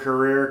in their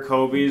career,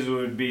 Kobe's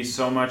would be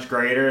so much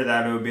greater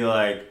that it would be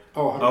like,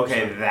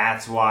 okay,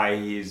 that's why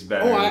he's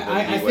better than D-Wade.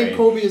 I think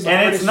Kobe is the And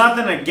hardest... it's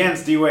nothing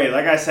against D-Wade.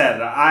 Like I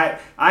said, I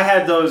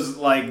had those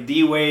like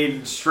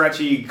D-Wade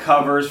stretchy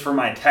covers for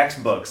my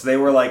textbooks. They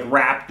were like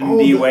wrapped in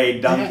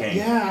D-Wade dunking.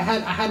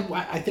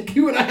 I think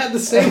you and I had the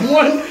same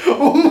one.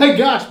 Oh my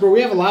gosh, bro,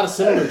 we have a lot of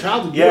similar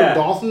childhood. You're a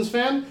Dolphins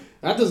fan?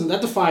 That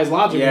defies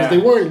logic because they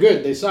weren't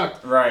good. They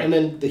sucked. Right. And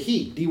then the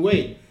Heat,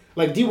 D-Wade.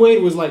 Like,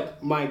 D-Wade was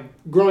like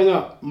growing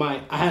up,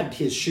 I had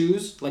his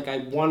shoes. Like, I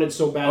wanted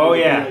so bad to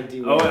be like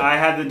D-Wade. I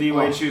had the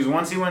D-Wade shoes.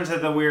 Once he went to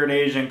the weird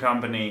Asian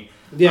company.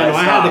 Yeah,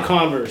 I had the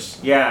Converse.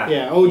 Yeah.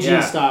 Yeah,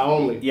 OG style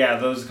only. Yeah,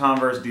 those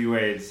Converse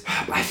D-Wades.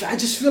 I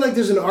just feel like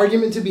there's an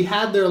argument to be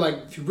had there. Like,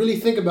 if you really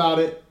think about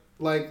it,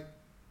 like,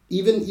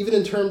 even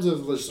in terms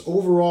of just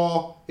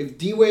overall, if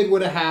D-Wade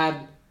would have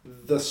had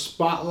the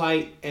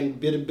spotlight and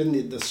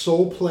been the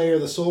sole player,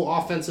 the sole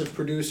offensive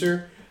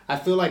producer, I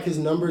feel like his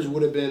numbers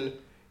would have been...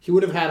 He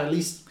would have had at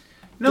least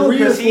 3 or 4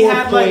 because he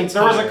had points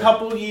there was higher. a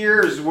couple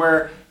years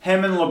where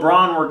him and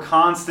LeBron were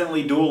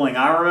constantly dueling.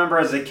 I remember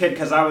as a kid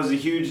because I was a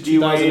huge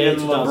D-Wade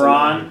and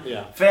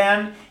LeBron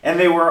fan, and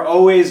they were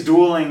always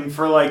dueling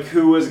for like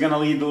who was going to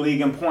lead the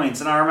league in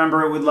points. And I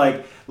remember it would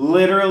like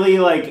literally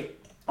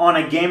like on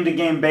a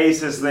game-to-game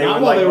basis they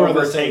would like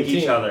overtake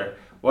each other.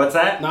 What's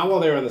that? Not while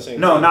they were on the same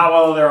team. No, not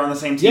while they were on the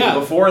same team.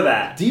 Before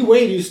that,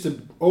 D-Wade used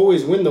to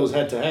always win those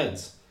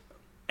head-to-heads.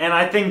 And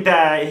I think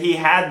that he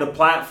had the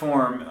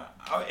platform,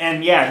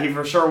 and he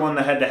for sure won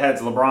the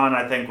head-to-heads. LeBron,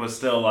 I think, was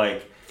still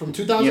like from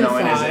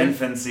 2005 in his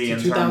infancy in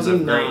terms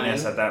of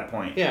greatness at that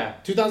point. Yeah,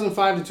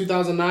 2005 to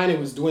 2009, it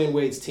was Dwayne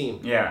Wade's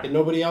team. Yeah, and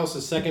nobody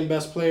else's second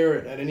best player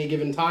at any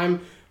given time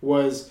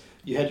was.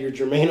 You had your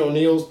Jermaine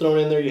O'Neals thrown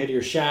in there, you had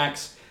your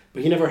Shaqs,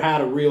 but he never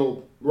had a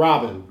real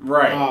Robin.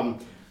 Right.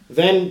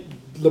 Then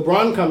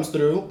LeBron comes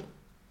through.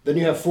 Then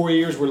you have 4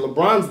 years where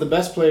LeBron's the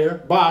best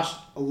player. Bosh,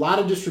 a lot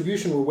of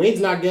distribution where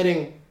Wade's not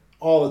getting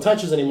all the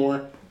touches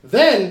anymore.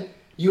 Then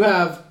you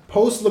have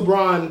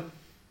post-LeBron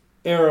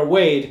era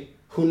Wade,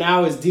 who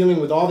now is dealing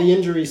with all the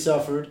injuries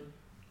suffered,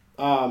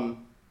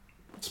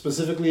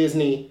 specifically his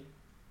knee.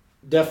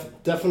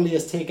 Definitely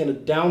has taken a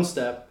down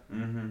step,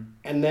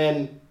 and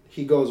then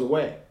he goes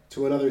away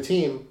to another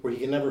team where he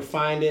can never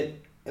find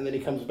it, and then he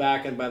comes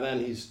back, and by then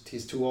he's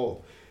too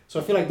old. So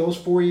I feel like those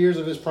 4 years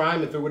of his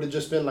prime, if it would have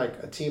just been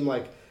like a team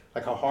like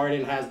how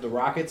Harden has the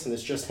Rockets and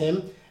it's just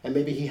him, and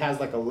maybe he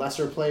has like a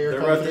lesser player. They're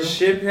about to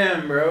ship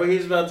him, bro.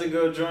 He's about to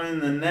go join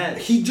the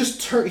Nets. He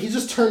just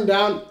turned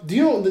down.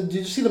 Did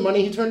you see the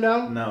money he turned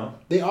down? No.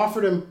 They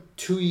offered him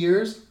 2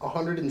 years,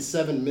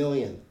 $107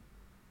 million.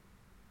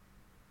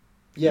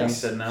 Yes. And he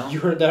said no? You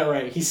heard that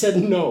right. He said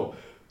no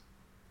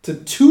to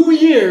 2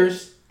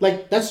 years.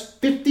 Like, that's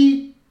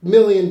 50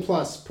 million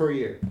plus per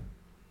year.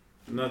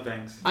 No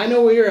thanks. I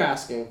know what you're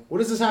asking. What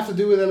does this have to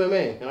do with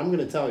MMA? And I'm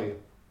going to tell you.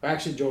 Or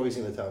actually, Joey's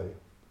going to tell you.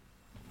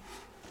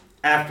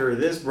 After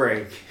this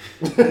break.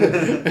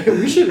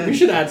 we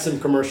should add some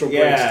commercial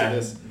breaks to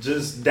this.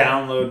 Just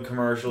download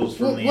commercials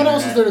from the What internet.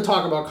 else is there to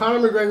talk about? Conor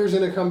McGregor's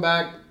going to come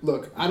back.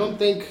 Look, I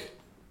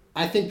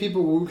think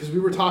people, because we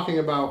were talking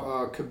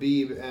about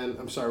Khabib and,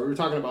 we were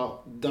talking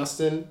about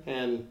Dustin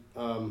and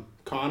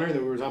Conor, and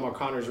then we were talking about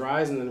Conor's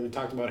rise, and then we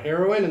talked about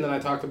heroin, and then I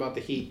talked about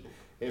the Heat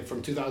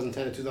from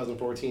 2010 to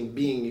 2014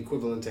 being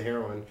equivalent to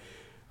heroin.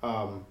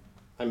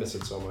 I miss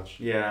it so much.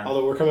 Yeah.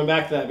 Although we're coming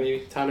back to that,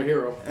 baby. Tyler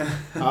Hero.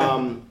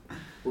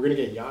 We're going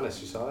to get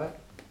Giannis. You saw that?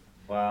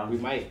 Wow. We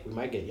might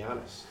get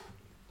Giannis.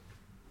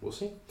 We'll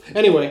see.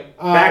 Anyway.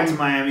 Back to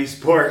Miami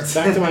sports.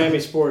 Back to Miami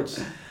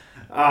sports.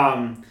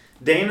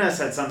 Dana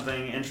said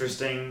something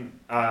interesting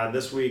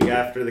this week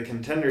after the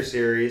Contender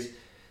Series,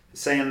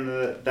 saying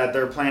that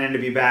they're planning to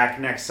be back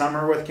next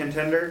summer with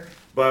Contender.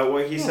 But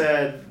what he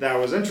said that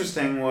was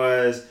interesting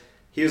was,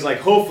 he was like,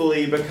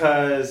 hopefully,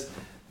 because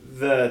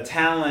the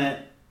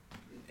talent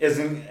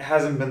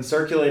hasn't been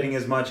circulating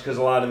as much because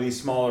a lot of these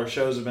smaller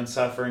shows have been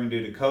suffering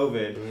due to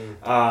COVID.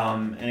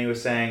 And he was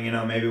saying,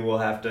 maybe we'll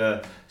have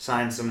to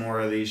sign some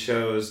more of these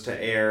shows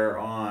to air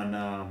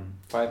on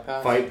Fight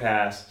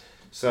Pass.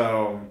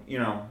 So,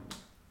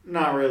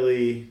 not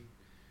really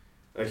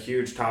a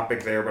huge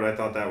topic there, but I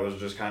thought that was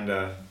just kind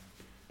of,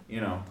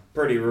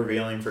 pretty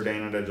revealing for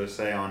Dana to just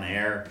say on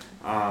air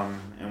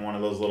in one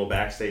of those little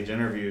backstage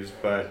interviews.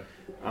 But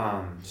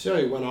see how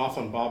he went off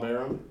on Bob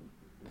Arum?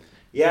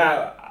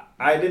 Yeah,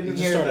 I didn't He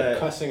just hear started that.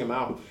 cussing him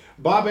out.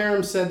 Bob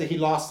Arum said that he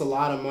lost a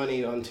lot of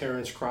money on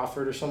Terrence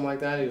Crawford or something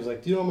like that. He was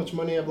like, do you know how much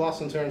money I've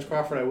lost on Terrence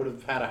Crawford? I would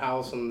have had a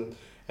house. And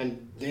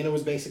Dana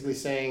was basically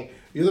saying,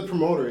 you're the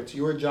promoter. It's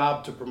your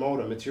job to promote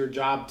him. It's your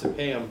job to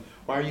pay him.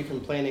 Why are you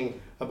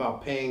complaining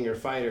about paying your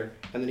fighter?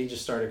 And then he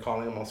just started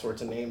calling him all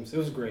sorts of names. It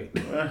was great.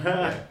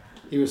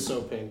 He was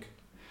so pink.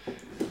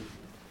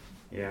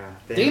 Yeah.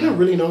 Dana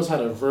really knows how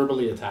to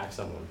verbally attack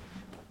someone.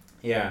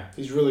 Yeah.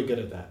 He's really good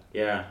at that.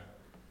 Yeah.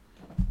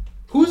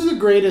 Who's the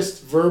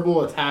greatest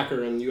verbal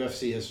attacker in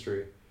UFC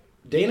history?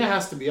 Dana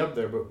has to be up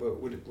there, but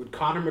would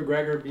Conor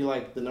McGregor be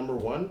like the number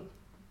one?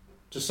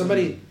 Just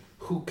somebody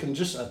who can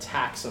just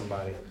attack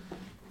somebody.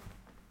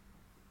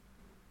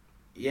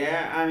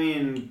 Yeah, I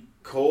mean,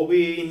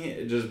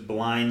 Colby just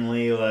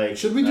blindly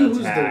Should we do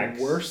attacks. who's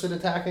the worst at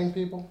attacking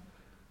people?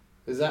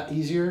 Is that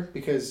easier?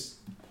 Because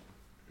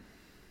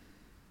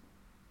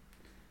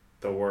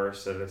the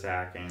worst at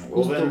attacking. Who's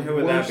Well, then the who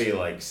would worst? that be?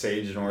 Like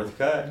Sage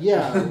Northcutt?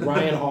 yeah,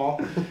 Ryan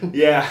Hall.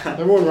 Yeah.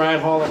 Remember when Ryan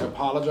Hall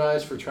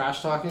apologized for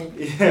trash talking?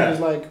 Yeah. He was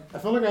like, I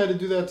felt like I had to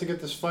do that to get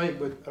this fight,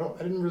 but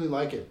I didn't really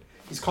like it.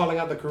 He's calling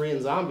out the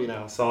Korean Zombie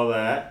now. Saw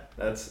that.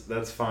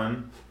 That's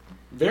fun.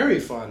 Very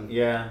fun.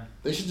 Yeah.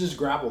 They should just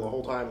grapple the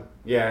whole time.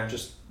 Yeah.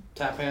 Just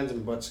tap hands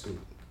and butt scoop.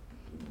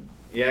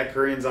 Yeah,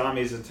 Korean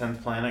Zombie's a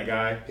 10th Planet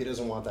guy. He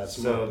doesn't want that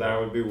smoke. So that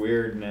would be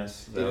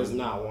weirdness. He does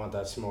not want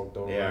that smoke,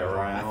 though. Yeah,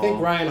 Ryan I Hall. think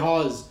Ryan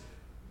Hall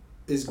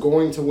is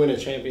going to win a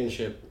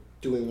championship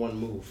doing one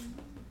move.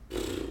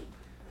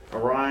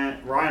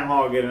 Ryan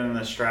Hall getting in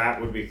the strap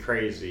would be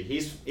crazy.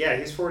 He's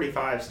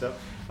 45 still.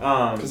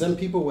 Because then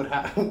people would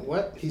have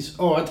what? I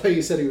thought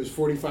you said he was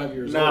 45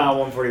 years old.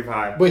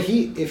 145. But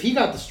if he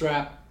got the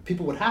strap,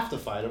 people would have to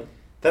fight him.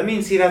 That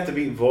means he'd have to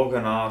beat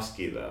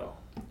Volkanovski though.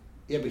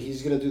 Yeah, but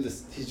he's gonna do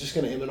this. He's just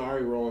gonna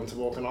Imanari roll into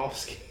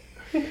Volkanovski.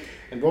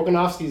 And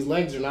Volkanovski's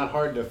legs are not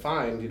hard to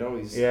find.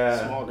 He's a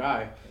small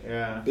guy.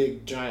 Yeah.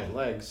 Big giant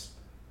legs,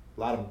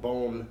 a lot of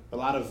bone, a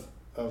lot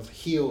of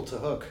heel to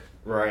hook.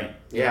 Right.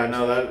 Yeah.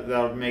 No,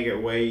 that would make it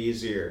way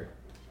easier.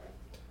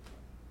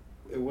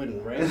 It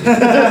wouldn't, right?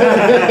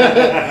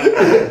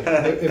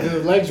 If the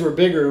legs were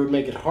bigger, it would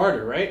make it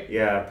harder, right?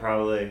 Yeah,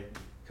 probably,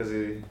 because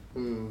he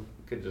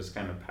could just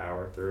kind of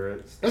power through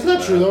it. That's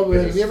not true though. Get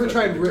Have his you ever foot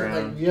tried to the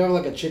ground. you have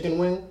like a chicken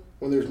wing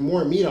when there's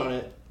more meat on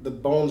it, the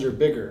bones are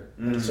bigger,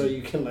 and so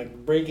you can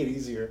break it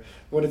easier.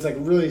 When it's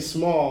really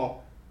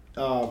small,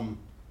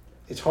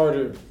 it's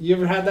harder. You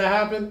ever had that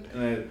happen?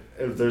 And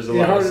if there's a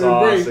Yeah, lot of harder to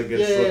sauce, break. it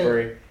gets Yeah.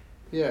 slippery.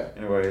 Yeah.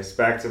 Anyways,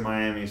 back to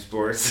Miami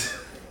sports.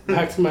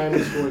 Back to Miami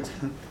sports.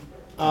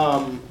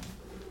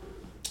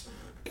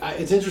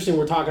 It's interesting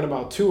we're talking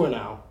about Tua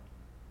now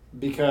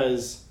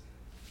because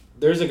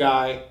there's a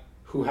guy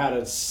who had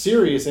a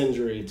serious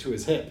injury to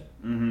his hip.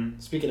 Mm-hmm.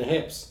 Speaking of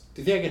hips,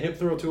 do you think I can hip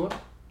throw Tua?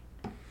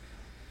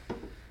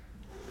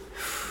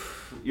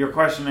 You're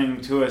questioning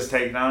Tua's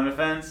takedown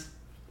defense?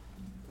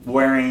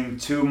 Wearing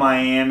 2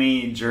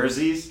 Miami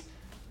jerseys?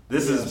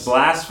 This Yes. is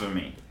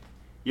blasphemy.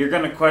 You're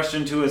going to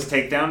question Tua's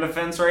takedown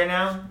defense right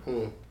now?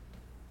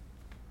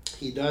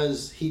 He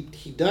does. He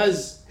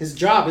does. His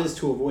job is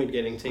to avoid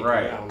getting taken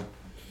down.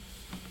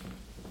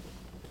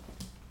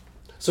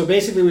 So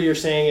basically, what you're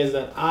saying is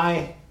that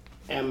I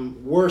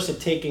am worse at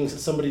taking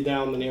somebody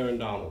down than Aaron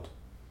Donald.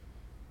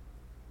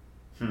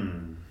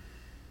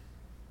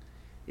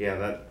 Yeah,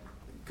 that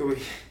could we?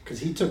 Because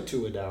he took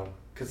Tua down.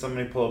 Could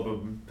somebody pull up a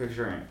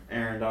picture of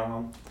Aaron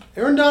Donald?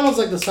 Aaron Donald's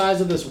like the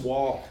size of this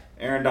wall.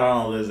 Aaron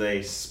Donald is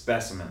a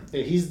specimen.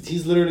 Yeah,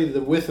 he's literally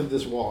the width of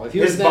this wall. If he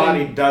His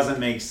body doesn't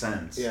make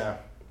sense. Yeah.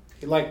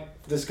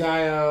 Like this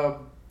guy,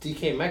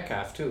 DK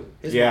Metcalf, too.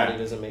 His body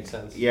doesn't make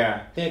sense.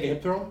 Yeah. Think I can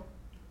hip throw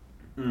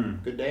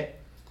him? Good day?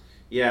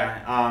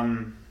 Yeah.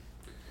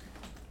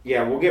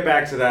 Yeah, we'll get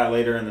back to that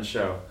later in the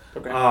show.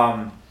 Okay.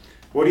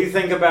 What do you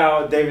think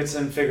about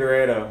Davidson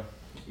Figueiredo?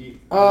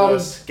 The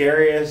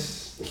scariest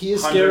he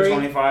is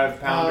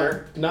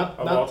 125-pounder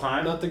of all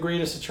time? Not the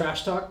greatest at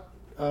trash talk.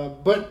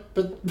 But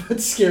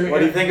scary. What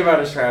do you think about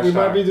his trash talk? We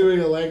might be doing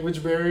a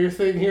language barrier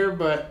thing here,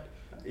 but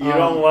you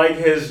don't like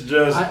his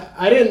just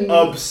I didn't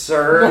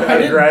absurd I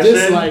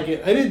aggression. I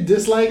didn't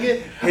dislike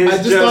it. His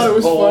I just thought it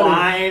was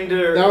blind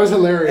funny. That was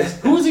hilarious.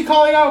 Who was he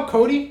calling out?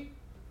 Cody?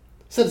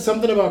 Said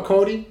something about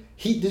Cody.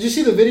 Did you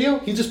see the video?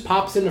 He just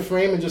pops into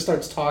frame and just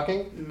starts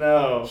talking.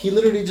 No. He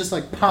literally just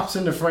like pops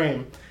into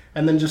frame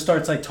and then just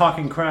starts like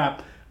talking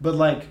crap. But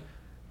like,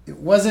 it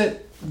wasn't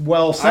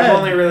well said. I've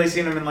only really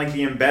seen him in like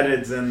the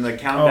embeddeds and the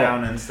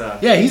countdown and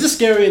stuff. Yeah, he's a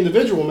scary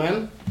individual,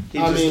 man. He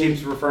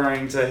keeps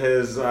referring to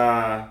his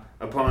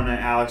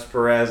opponent Alex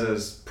Perez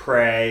as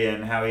prey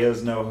and how he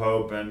has no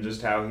hope and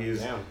just how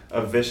he's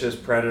a vicious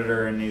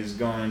predator and he's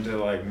going to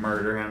like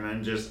murder him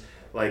and just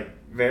like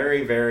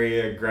very,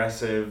 very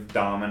aggressive,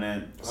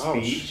 dominant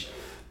speech.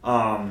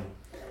 And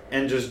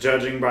just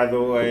judging by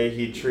the way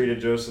he treated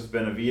Joseph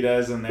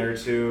Benavidez in their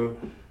two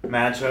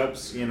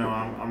matchups, you know,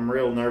 I'm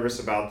real nervous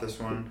about this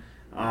one.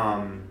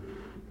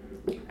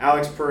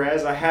 Alex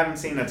Perez, I haven't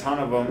seen a ton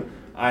of him.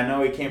 I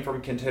know he came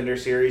from Contender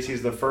Series.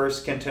 He's the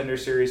first Contender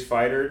Series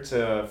fighter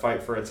to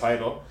fight for a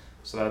title,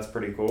 so that's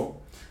pretty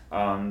cool.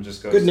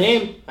 Just goes good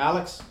name,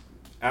 Alex.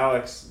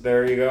 Alex,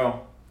 there you go.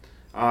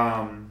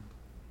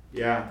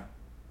 Yeah.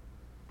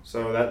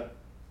 So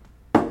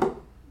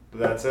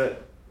that's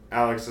it.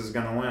 Alex is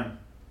gonna win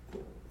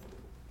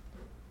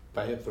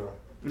by hip throw.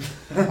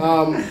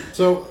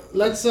 So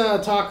let's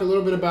talk a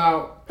little bit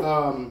about.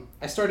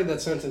 I started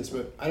that sentence,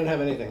 but I didn't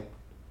have anything.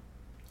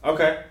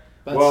 Okay.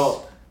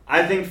 Well,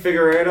 I think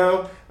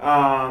Figueiredo.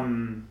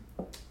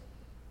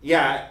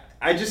 Yeah,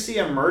 I just see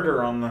a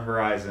murder on the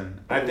horizon.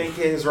 I think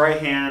his right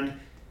hand,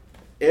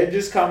 it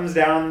just comes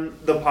down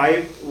the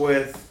pipe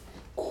with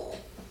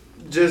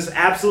just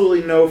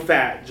absolutely no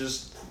fat.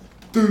 Just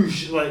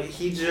boosh. Like,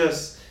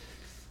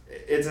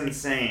 it's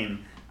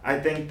insane. I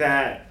think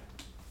that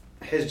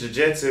his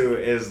jiu-jitsu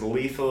is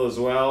lethal as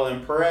well,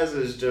 and Perez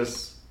is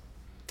just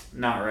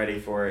not ready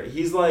for it.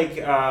 He's like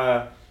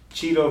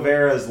Chito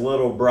Vera's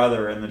little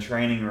brother in the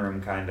training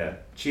room, kind of.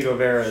 Chito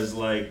Vera is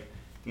like,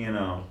 you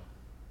know,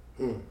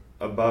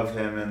 above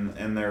him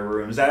in their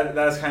rooms.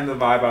 That's kind of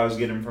the vibe I was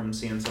getting from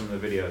seeing some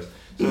of the videos.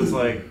 So it's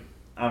like,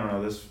 I don't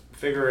know, this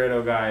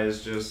Figueiredo guy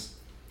is just,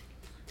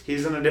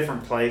 he's in a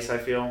different place, I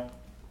feel.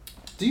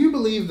 Do you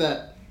believe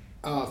that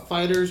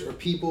fighters or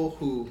people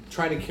who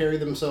try to carry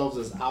themselves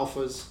as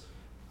alphas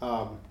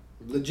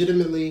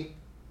legitimately,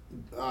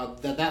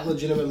 that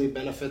legitimately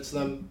benefits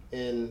them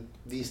in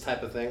these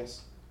type of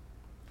things?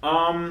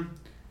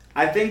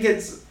 I think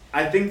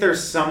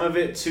there's some of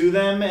it to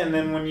them, and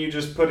then when you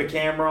just put a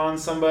camera on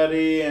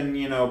somebody and,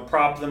 you know,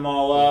 prop them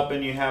all up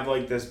and you have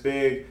like this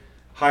big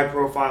high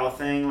profile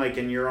thing, like,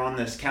 and you're on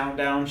this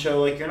countdown show,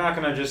 like, you're not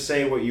going to just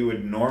say what you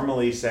would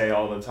normally say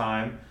all the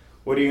time.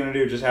 What are you going to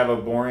do? Just have a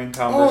boring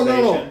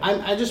conversation? Oh,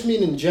 no. I just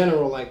mean in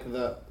general, like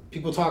the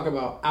people talk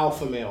about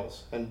alpha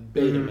males and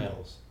beta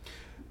males.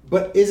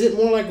 But is it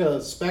more like a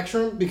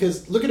spectrum?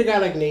 Because look at a guy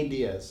like Nate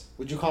Diaz.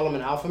 Would you call him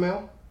an alpha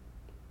male?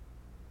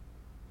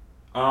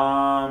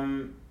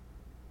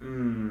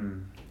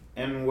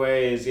 In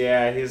ways,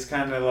 yeah. He's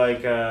kind of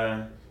like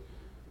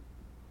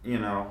you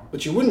know.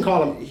 But you wouldn't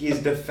call him. He's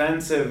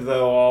defensive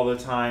though all the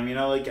time. You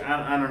know, like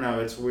I don't know.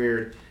 It's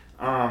weird.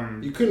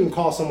 You couldn't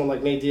call someone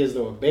like Nate Diaz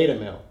though a beta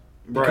male.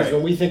 Because right.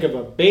 when we think of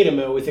a beta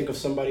male, we think of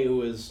somebody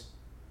who is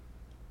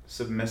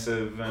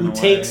submissive and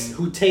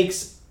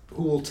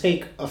who will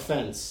take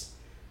offense,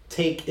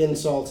 take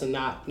insults, and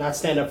not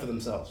stand up for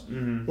themselves.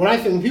 Mm-hmm.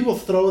 When people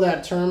throw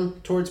that term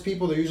towards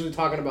people, they're usually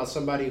talking about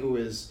somebody who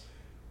is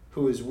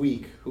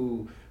weak,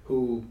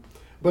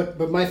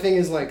 but my thing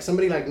is, like,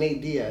 somebody like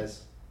Nate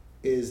Diaz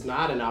is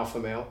not an alpha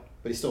male,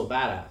 but he's still a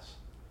badass.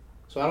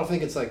 So I don't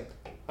think it's a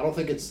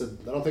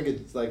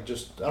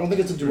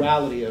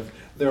duality of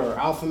there are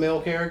alpha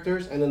male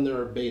characters and then there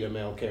are beta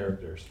male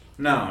characters.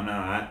 No,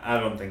 I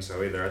don't think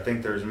so either. I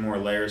think there's more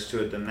layers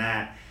to it than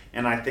that.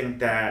 And I think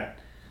that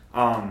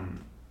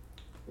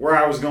where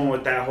I was going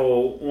with that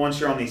whole, once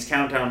you're on these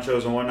countdown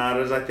shows and whatnot,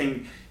 is I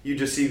think you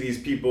just see these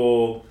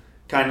people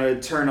kind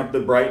of turn up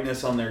the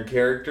brightness on their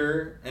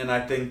character. And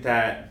I think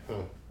that,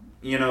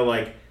 you know,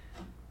 like,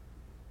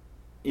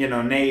 you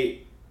know,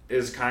 Nate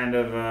is kind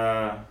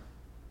of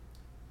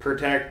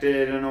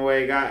protected in a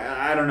way.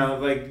 I don't know,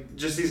 like,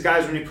 just these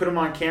guys, when you put them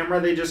on camera,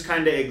 they just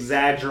kind of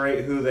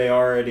exaggerate who they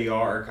already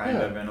are, kind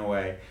of, in a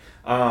way.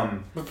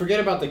 But forget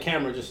about the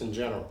camera just in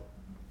general.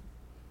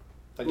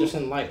 Like, just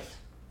in life.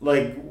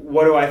 Like,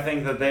 what do I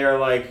think that they are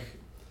like?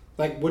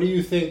 Like, what do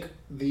you think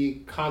the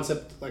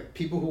concept, like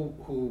people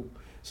who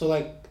so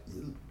like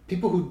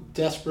people who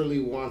desperately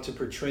want to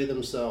portray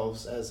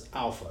themselves as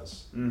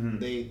alphas. Mm-hmm.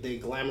 They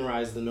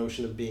glamorize the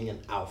notion of being an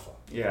alpha.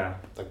 Yeah.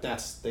 Like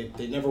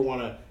they never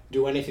want to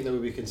do anything that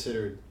would be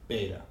considered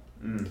beta.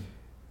 Mm.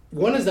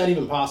 One, is that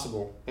even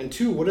possible? And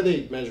two, what are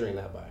they measuring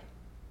that by?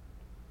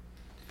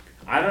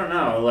 I don't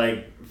know.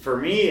 Like, for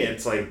me,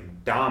 it's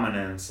like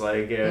dominance.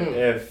 Like,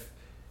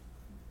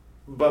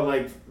 but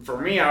like, for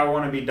me, I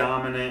want to be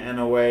dominant in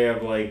a way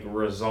of like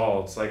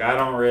results. Like, I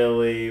don't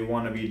really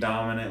want to be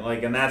dominant.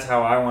 Like, and that's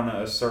how I want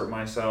to assert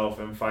myself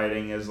in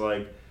fighting, is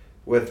like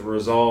with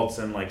results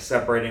and like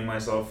separating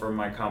myself from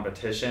my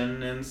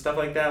competition and stuff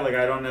like that. Like,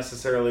 I don't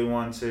necessarily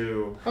want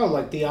to. Oh,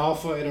 like the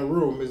alpha in a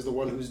room is the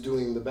one who's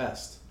doing the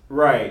best.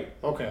 Right.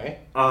 Okay.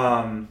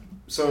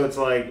 So it's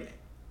like,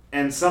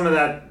 and some of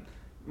that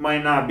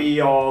might not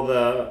be all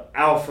the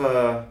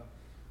alpha,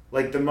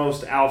 like the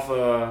most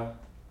alpha.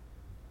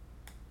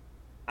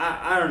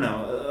 I don't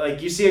know.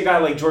 Like, you see a guy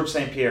like George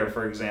St. Pierre,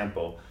 for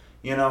example,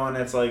 you know, and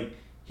it's like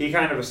he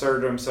kind of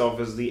asserted himself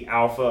as the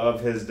alpha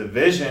of his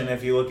division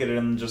if you look at it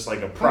in just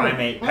like a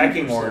primate 100%.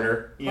 pecking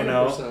order, you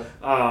know.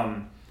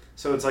 100%.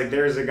 So it's like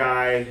there's a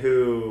guy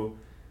who,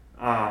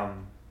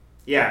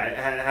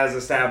 has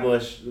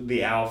established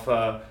the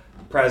alpha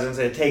presence.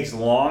 It takes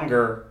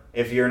longer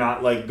if you're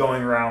not like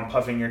going around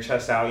puffing your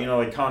chest out, you know,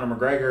 like Conor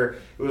McGregor.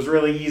 It was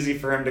really easy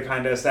for him to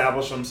kind of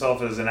establish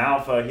himself as an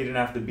alpha. He didn't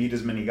have to beat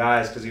as many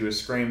guys because he was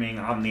screaming,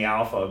 "I'm the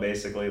alpha,"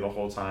 basically the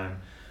whole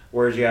time.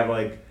 Whereas you have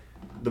like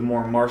the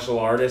more martial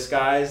artist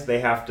guys,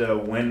 they have to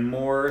win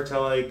more to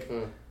like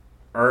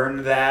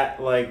earn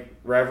that like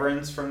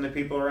reverence from the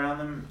people around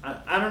them.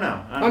 I don't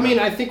know. I mean,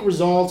 I think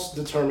results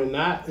determine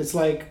that. It's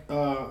like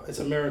it's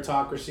a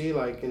meritocracy,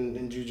 like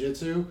in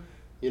jiu-jitsu.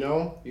 You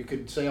know, you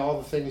could say all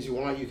the things you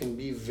want. You can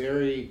be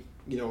very,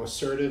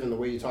 assertive in the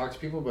way you talk to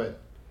people, but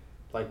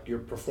like your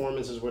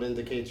performance is what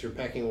indicates your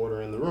pecking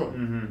order in the room.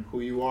 Mm-hmm. Who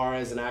you are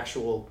as an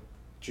actual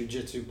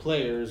jiu-jitsu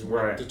player is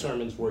what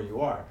determines where you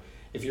are.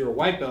 If you're a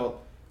white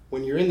belt,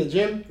 when you're in the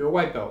gym, you're a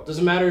white belt.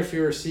 Doesn't matter if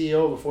you're a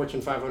CEO of a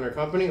Fortune 500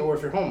 company or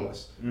if you're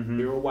homeless.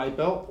 Mm-hmm. You're a white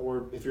belt,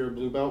 or if you're a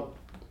blue belt,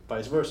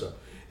 vice versa.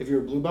 If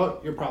you're a blue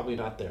belt, you're probably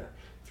not there.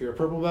 If you're a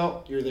purple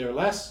belt, you're there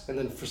less, and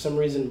then for some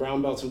reason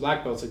brown belts and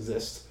black belts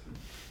exist,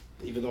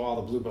 even though all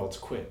the blue belts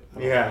quit.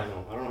 I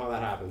don't know how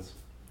that happens.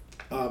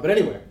 But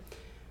anyway,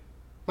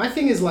 my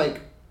thing is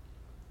like,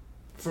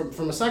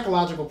 from a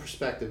psychological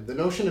perspective, the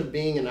notion of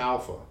being an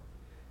alpha,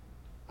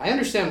 I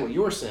understand what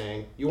you're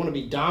saying. You want to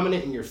be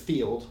dominant in your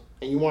field,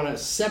 and you want to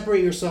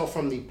separate yourself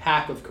from the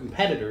pack of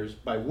competitors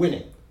by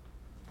winning.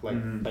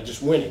 Like, by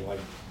just winning. Like,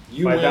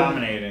 you by win,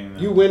 dominating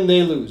them. You win,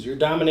 they lose. You're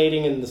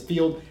dominating in the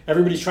field.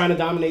 Everybody's trying to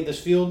dominate this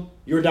field.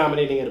 You're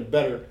dominating it a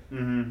better.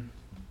 Mm-hmm.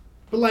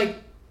 But like,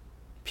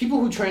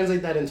 people who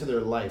translate that into their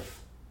life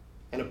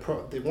and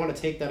they want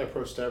to take that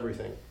approach to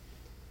everything.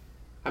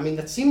 I mean,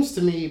 that seems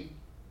to me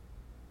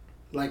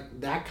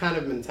like that kind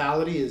of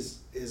mentality is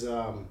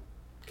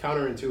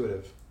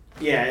counterintuitive.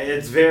 Yeah,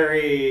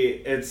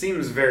 it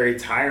seems very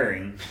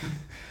tiring.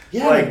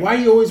 Yeah, like why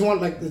do you always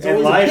want, like, it's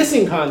always a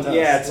pissing contest?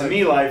 Yeah, to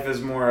me, life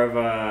is more of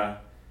a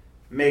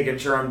making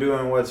sure I'm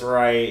doing what's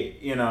right,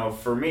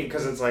 for me,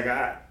 because it's like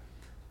I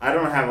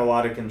don't have a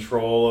lot of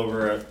control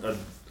over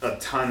a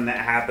ton that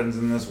happens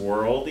in this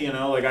world,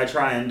 like I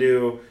try and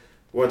do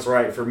what's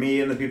right for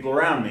me and the people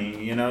around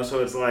me,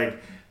 so it's like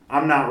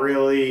I'm not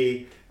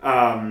really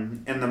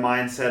in the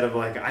mindset of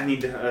like I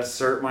need to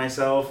assert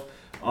myself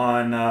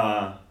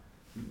on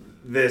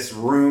this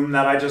room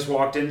that I just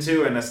walked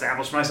into and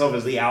establish myself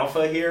as the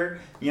alpha here,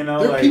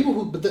 There are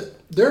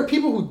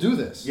people who do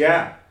this.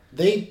 Yeah.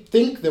 They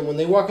think that when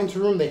they walk into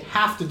a room, they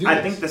have to do this.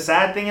 I think the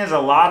sad thing is a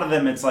lot of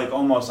them, it's like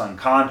almost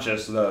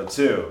unconscious though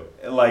too.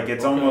 Like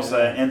it's almost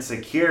an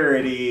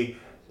insecurity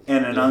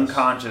in an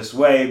unconscious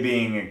way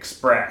being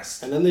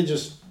expressed. And then they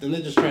just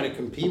try to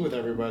compete with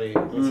everybody.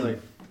 It's like,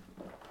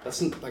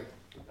 that's like,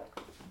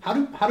 how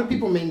do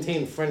people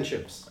maintain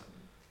friendships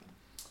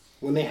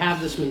when they have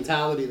this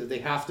mentality that they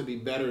have to be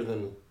better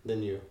than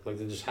you? Like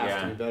they just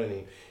have to be better than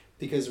you.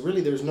 Because really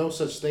there's no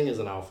such thing as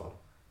an alpha.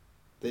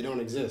 They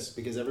don't exist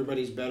because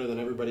everybody's better than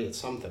everybody at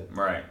something.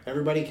 Right.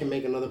 Everybody can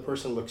make another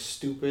person look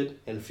stupid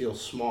and feel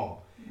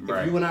small.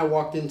 Right. If you and I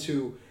walked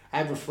into, I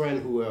have a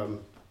friend who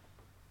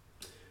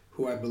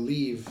I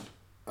believe,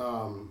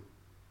 who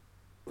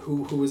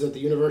was at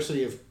the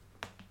University of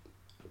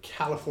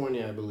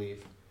California, I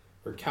believe,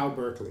 or Cal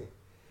Berkeley.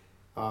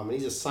 And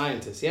he's a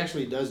scientist. He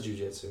actually does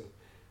jiu-jitsu.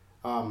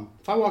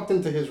 If I walked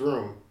into his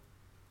room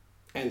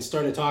and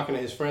started talking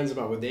to his friends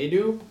about what they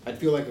do, I'd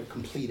feel like a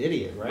complete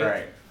idiot, right?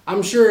 Right.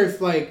 I'm sure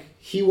if like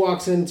he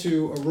walks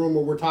into a room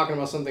where we're talking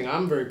about something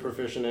I'm very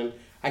proficient in,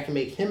 I can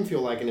make him feel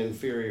like an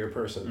inferior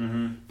person.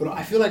 Mm-hmm. But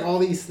I feel like all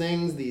these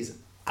things, these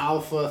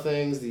alpha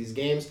things, these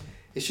games,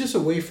 it's just a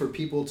way for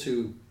people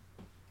to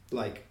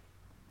like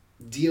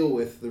deal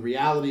with the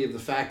reality of the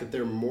fact that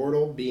they're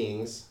mortal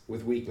beings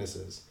with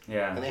weaknesses.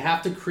 Yeah. And they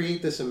have to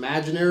create this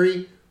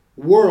imaginary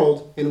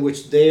world in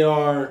which they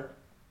are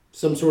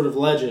some sort of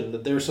legend,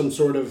 that they're some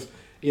sort of,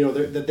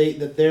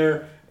 that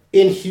they're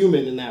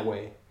inhuman in that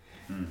way.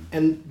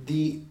 And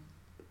the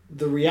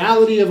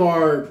reality of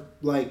our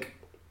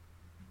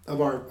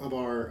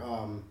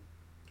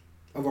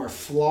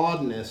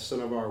flawedness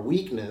and of our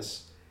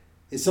weakness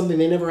is something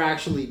they never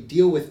actually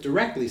deal with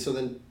directly. So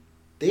then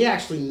they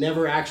actually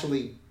never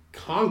actually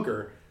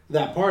conquer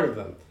that part of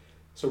them.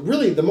 So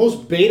really, the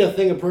most beta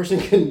thing a person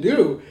can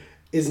do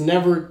is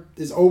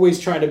always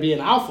try to be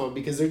an alpha,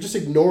 because they're just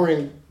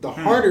ignoring the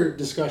harder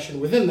discussion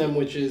within them,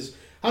 which is,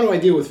 how do I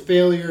deal with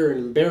failure and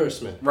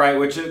embarrassment? Right,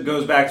 which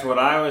goes back to what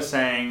I was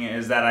saying,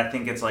 is that I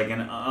think it's like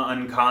an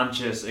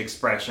unconscious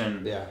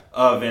expression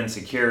of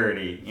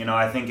insecurity. You know,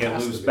 I think it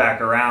loops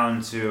back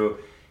around to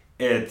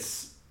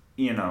it's,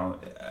 you know,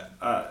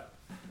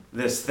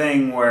 this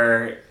thing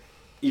where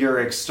you're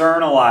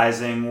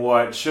externalizing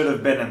what should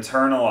have been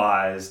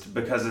internalized,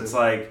 because it's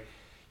like,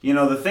 you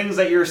know, the things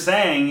that you're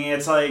saying,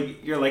 it's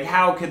like, you're like,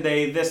 how could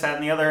they this, that,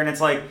 and the other? And it's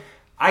like,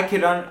 I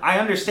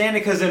understand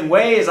it, because in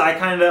ways I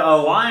kind of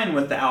align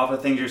with the alpha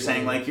things you're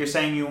saying. Like, you're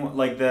saying you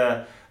like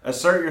the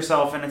assert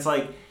yourself, and it's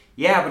like,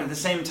 yeah, but at the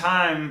same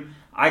time,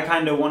 I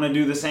kind of want to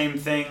do the same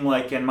thing,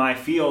 like in my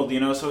field,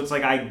 you know? So it's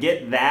like, I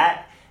get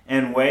that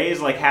in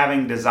ways, like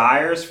having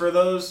desires for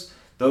those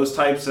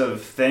types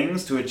of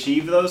things to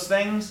achieve those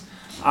things.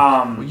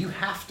 Well, you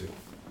have to.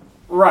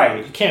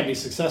 Right. You can't be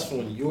successful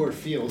in your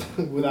field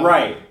without.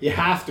 Right. You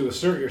have to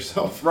assert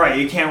yourself. Right.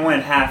 You can't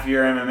win half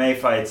your MMA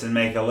fights and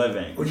make a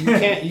living. Or you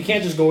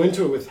can't just go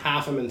into it with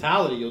half a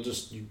mentality.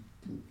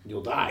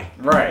 You'll die.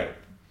 Right.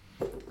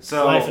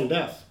 So life and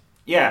death.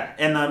 Yeah,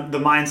 and the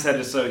mindset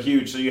is so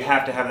huge. So you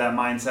have to have that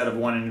mindset of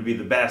wanting to be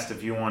the best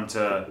if you want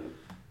to,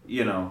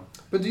 you know.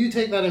 But do you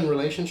take that in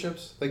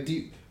relationships? Like,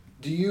 do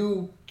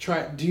you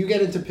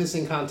get into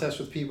pissing contests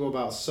with people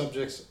about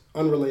subjects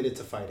unrelated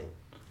to fighting?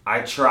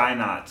 I try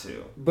not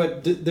to.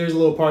 But there's a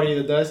little part of you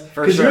that does? For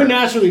sure. Because you're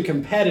naturally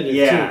competitive,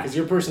 too. Because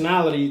your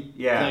personality,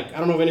 yeah. Like, I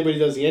don't know if anybody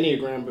does the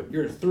Enneagram, but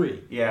you're a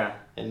 3. Yeah.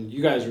 And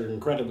you guys are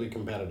incredibly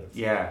competitive.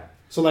 Yeah.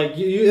 So, like,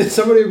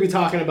 somebody would be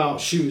talking about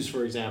shoes,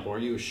 for example. Are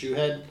you a shoe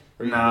head?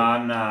 No,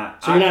 I'm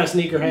not. So you're not a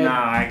sneaker head?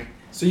 No,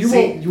 So you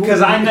won't.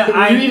 Because I know.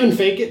 Will you even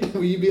fake it?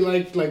 Will you be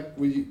like?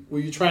 Will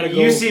you try to go?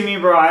 You see me,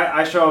 bro.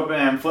 I show up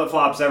in flip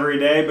flops every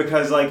day,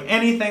 because like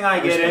anything I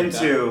get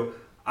into,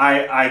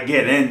 I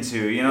get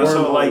into. You know,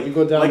 so like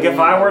if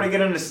I were to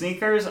get into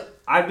sneakers,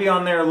 I'd be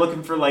on there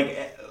looking for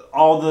like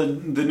all the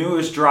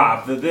newest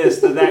drop, the this,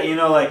 the that. You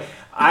know, like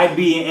I'd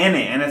be in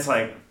it, and it's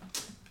like,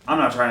 I'm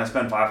not trying to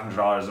spend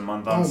 $500 a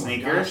month on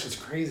sneakers. Oh my gosh, it's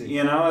crazy.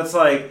 You know, it's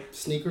like...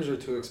 Sneakers are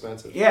too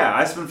expensive. Yeah,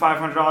 I spend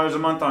 $500 a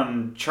month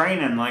on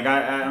training. Like,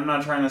 I'm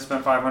not trying to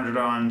spend $500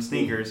 on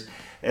sneakers.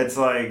 It's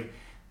like,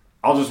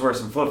 I'll just wear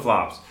some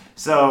flip-flops.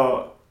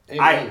 So,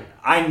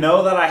 I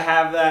know that I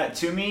have that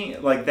to me,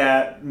 like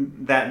that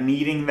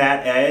needing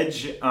that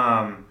edge.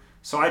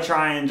 So I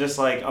try and just,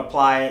 like,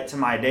 apply it to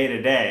my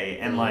day-to-day.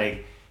 And,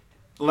 like,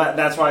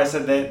 that's why I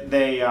said that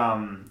they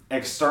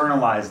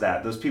externalize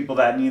that. Those people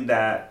that need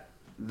that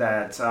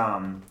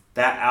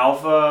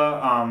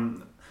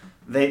alpha,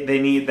 they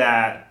need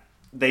that.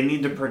 They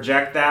need to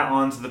project that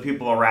onto the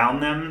people around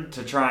them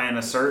to try and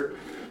assert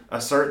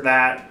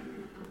that,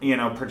 you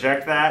know,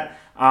 project that.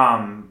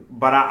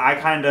 But I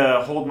kind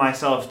of hold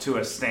myself to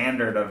a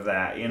standard of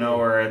that, you know,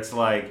 where it's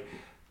like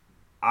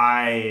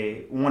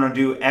I want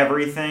to do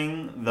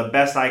everything the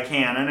best I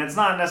can, and it's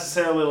not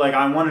necessarily like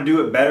I want to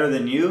do it better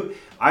than you.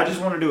 I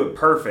just want to do it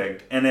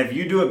perfect, and if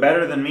you do it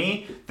better than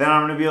me, then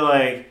I'm gonna be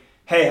like,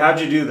 hey, how'd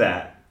you do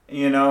that?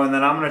 You know, and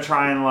then I'm going to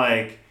try and,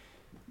 like,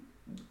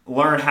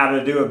 learn how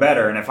to do it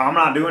better. And if I'm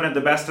not doing it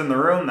the best in the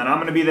room, then I'm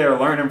going to be there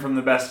learning from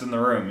the best in the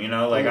room. You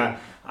know, like,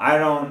 I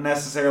don't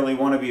necessarily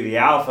want to be the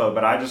alpha,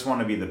 but I just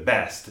want to be the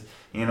best.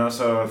 You know,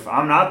 so if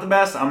I'm not the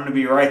best, I'm going to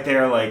be right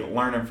there, like,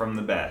 learning from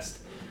the best.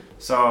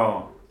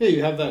 So... Yeah,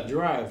 you have that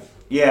drive.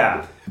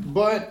 Yeah.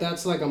 But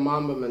that's like a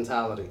Mamba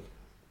mentality.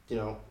 You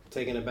know,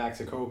 taking it back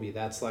to Kobe,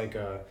 that's like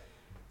a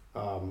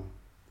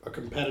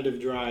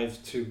competitive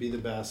drive to be the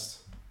best.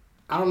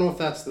 I don't know if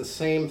that's the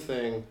same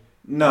thing.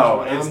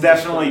 No, it's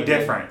definitely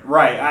different.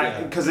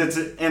 Right. Because it's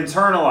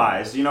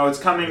internalized. You know, it's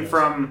coming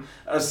from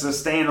a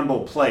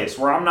sustainable place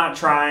where I'm not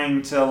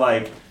trying to,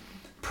 like,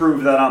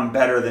 prove that I'm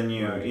better than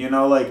you. Right. You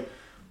know, like,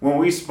 when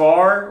we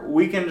spar,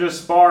 we can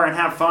just spar and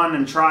have fun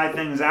and try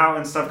things out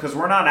and stuff, because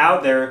we're not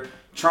out there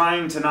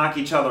trying to knock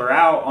each other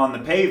out on the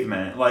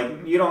pavement.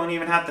 Like, you don't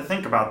even have to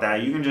think about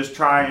that. You can just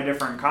try a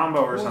different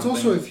combo or something.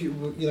 It's also if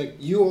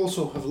you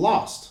also have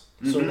lost.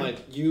 So,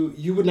 like,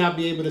 you would not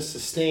be able to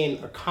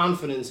sustain a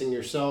confidence in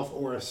yourself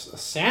or a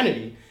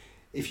sanity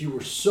if you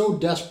were so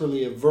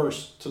desperately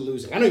averse to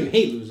losing. I know you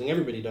hate losing.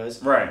 Everybody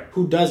does. Right.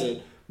 Who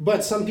doesn't?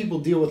 But some people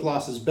deal with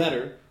losses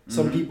better.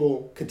 Some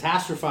people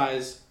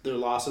catastrophize their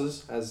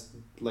losses as,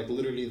 like,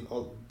 literally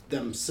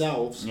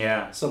themselves.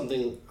 Yeah.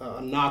 Something,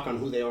 a knock on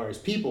who they are as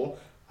people.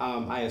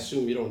 I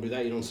assume you don't do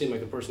that. You don't seem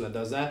like the person that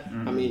does that.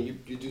 I mean,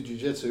 you do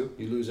jiu-jitsu.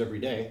 You lose every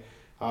day.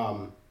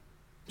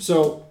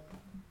 So,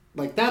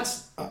 like,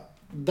 that's...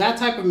 that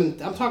type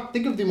of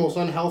think of the most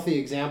unhealthy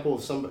example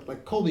of somebody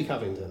like Colby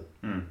Covington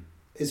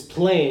is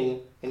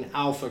playing an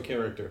alpha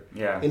character.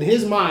 Yeah. In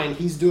his mind,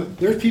 he's doing.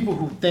 There's people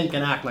who think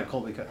and act like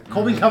Colby Covington.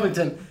 Colby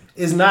Covington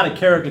is not a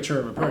caricature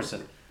of a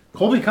person.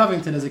 Colby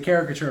Covington is a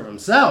caricature of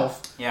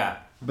himself. Yeah.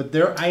 But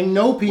I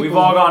know people. We've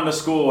all gone to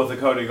school with the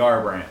Cody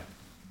Garbrandt.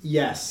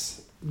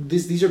 Yes.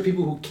 These are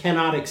people who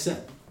cannot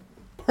accept.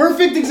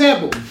 Perfect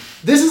example.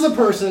 This is a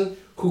person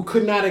who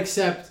could not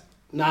accept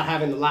not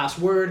having the last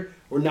word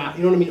or not.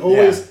 You know what I mean?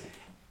 Always. Yeah.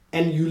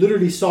 And you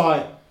literally saw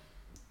it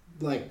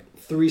like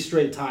 3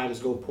 straight times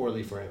go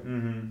poorly for him.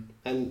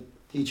 Mm-hmm. And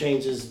he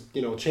changes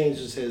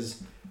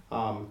his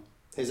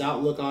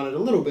outlook on it a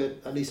little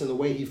bit, at least in the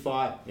way he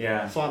fought.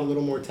 Yeah. Fought a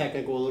little more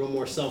technical, a little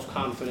more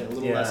self-confident, a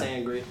little less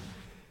angry.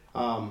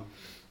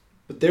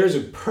 But there's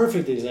a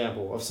perfect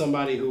example of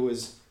somebody who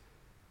is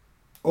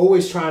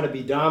always trying to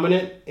be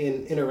dominant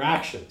in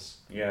interactions.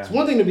 Yeah. It's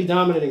one thing to be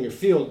dominant in your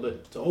field,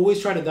 but to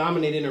always try to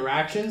dominate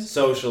interactions.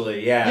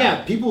 Socially, yeah.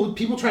 Yeah, people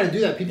try to do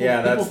that.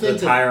 That's the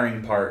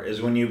tiring part,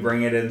 is when you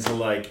bring it into,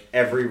 like,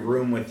 every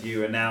room with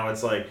you, and now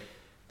it's like,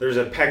 there's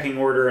a pecking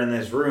order in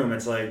this room.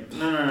 It's like,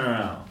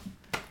 no.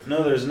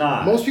 No, there's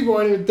not. Most people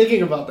aren't even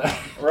thinking about that.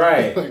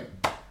 Right.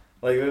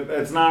 Like,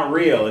 it's not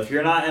real. If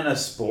you're not in a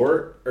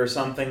sport or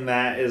something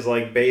that is,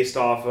 like, based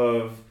off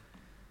of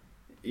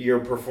your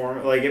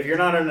performance, like, if you're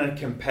not in a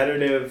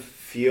competitive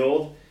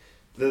field,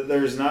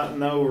 there's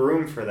no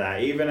room for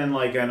that. Even in,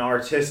 like, an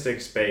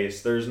artistic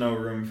space, there's no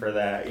room for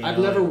that. I've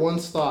never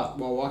once thought,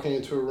 while walking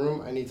into a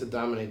room, I need to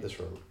dominate this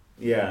room.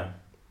 Yeah.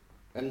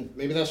 And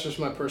maybe that's just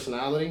my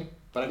personality,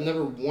 but I've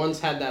never once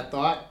had that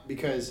thought,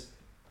 because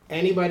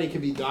anybody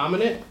could be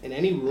dominant in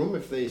any room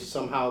if they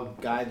somehow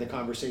guide the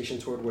conversation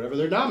toward whatever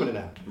they're dominant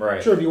at.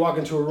 Right. Sure, if you walk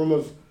into a room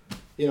of,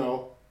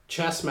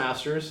 chess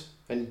masters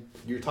and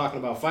you're talking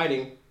about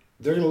fighting,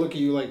 they're going to look at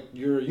you like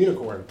you're a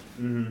unicorn.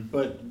 Mm-hmm.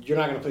 But you're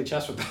not going to play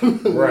chess with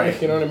them.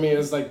 Right. You know what I mean?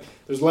 It's like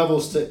there's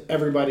levels to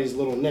everybody's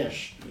little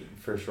niche.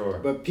 For sure.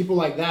 But people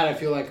like that, I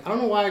feel like, I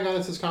don't know why I got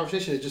into this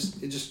conversation. It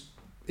just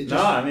no,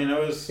 I mean,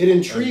 it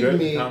intrigued a good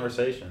me.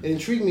 Conversation. It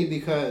intrigued me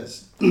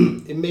because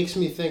it makes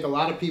me think a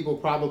lot of people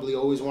probably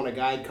always want to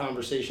guide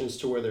conversations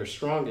to where they're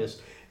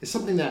strongest. It's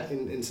something that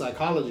in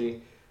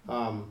psychology,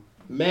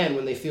 men,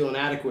 when they feel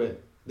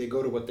inadequate, they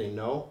go to what they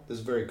know. This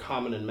is very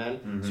common in men.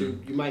 Mm-hmm. So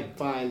you might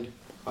find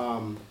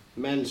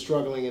men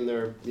struggling in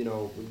their,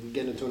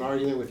 get into an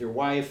argument with your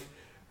wife,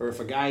 or if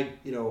a guy,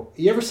 you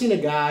ever seen a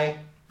guy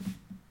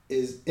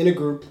is in a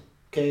group,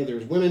 okay,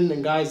 there's women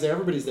and guys there,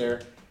 everybody's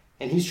there,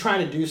 and he's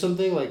trying to do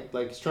something, like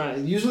he's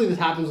trying. Usually this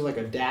happens with, like,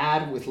 a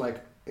dad with, like,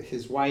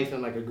 his wife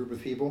and, like, a group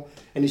of people,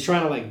 and he's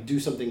trying to, like, do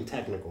something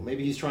technical.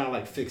 Maybe he's trying to,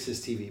 like, fix his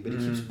TV, but he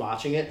keeps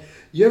botching it.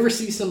 You ever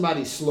see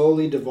somebody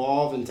slowly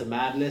devolve into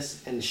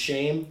madness and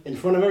shame in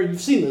front of her?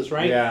 You've seen this,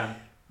 right? Yeah.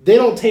 They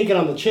don't take it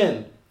on the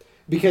chin,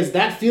 because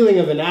that feeling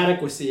of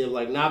inadequacy, of,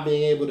 like, not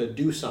being able to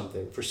do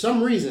something, for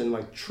some reason,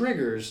 like,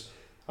 triggers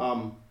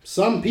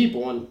some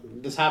people,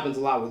 and this happens a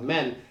lot with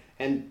men,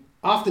 and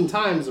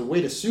oftentimes, a way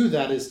to soothe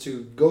that is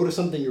to go to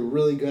something you're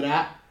really good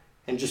at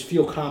and just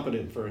feel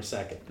competent for a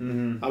second.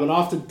 Mm-hmm. I mean,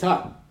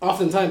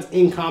 oftentimes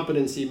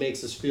incompetency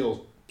makes us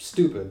feel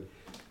stupid,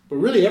 but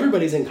really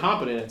everybody's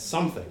incompetent at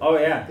something. Oh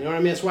yeah. You know what I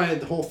mean? That's why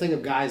the whole thing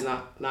of guys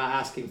not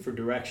asking for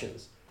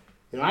directions.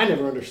 I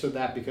never understood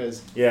that,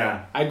 because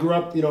I grew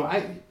up.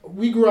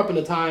 We grew up in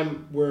a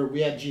time where we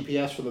had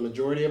GPS for the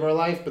majority of our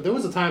life, but there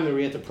was a time that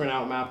we had to print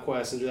out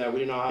MapQuest and do that. We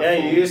didn't know how. Yeah,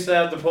 you used to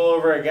have to pull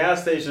over at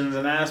gas stations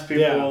and ask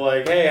people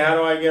like, "Hey, how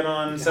do I get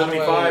on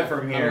 75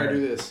 from here? How do I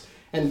do this?"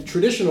 And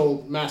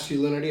traditional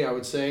masculinity, I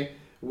would say,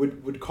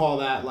 would call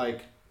that,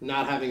 like,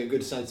 not having a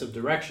good sense of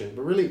direction.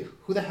 But really,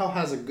 who the hell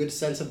has a good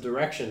sense of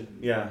direction?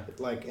 Yeah.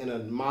 Like, in a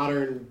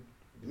modern,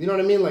 you know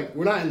what I mean? Like,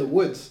 we're not in the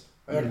woods.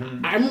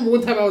 Mm-hmm. I remember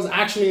one time I was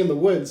actually in the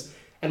woods,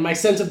 and my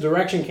sense of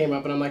direction came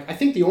up, and I'm like, I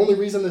think the only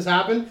reason this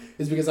happened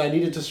is because I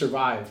needed to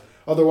survive.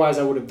 Otherwise,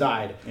 I would have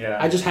died. Yeah.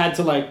 I just had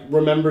to, like,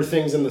 remember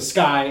things in the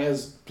sky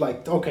as,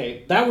 like,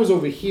 okay, that was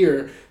over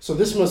here, so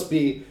this must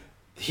be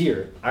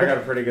here. I got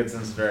a pretty good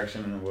sense of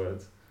direction in the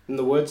woods. In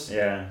the woods?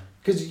 Yeah.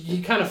 Because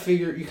you kind of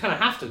figure, you kind of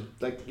have to.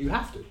 Like, you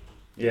have to.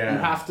 Yeah. You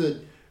have to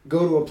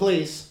go to a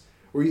place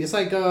where it's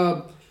like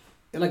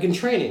in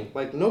training,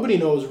 like, nobody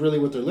knows really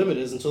what their limit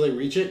is until they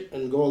reach it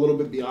and go a little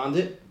bit beyond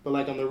it. But,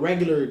 like, on the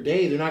regular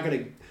day,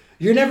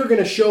 you're never going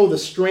to show the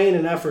strain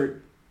and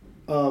effort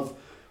of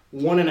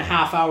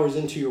 1.5 hours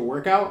into your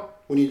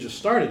workout when you just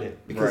started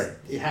it, because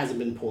it hasn't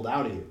been pulled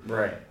out of you.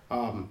 Right.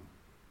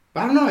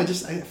 But I don't know. I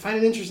find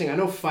it interesting. I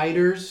know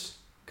fighters,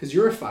 because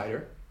you're a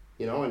fighter,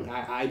 and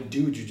I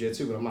do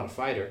jiu-jitsu, but I'm not a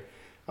fighter.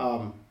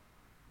 I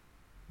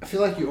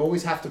feel like you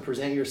always have to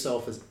present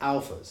yourself as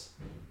alphas.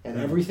 And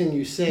everything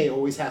you say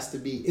always has to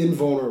be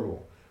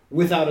invulnerable,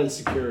 without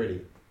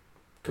insecurity,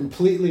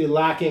 completely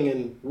lacking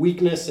in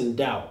weakness and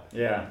doubt.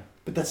 Yeah.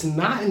 But that's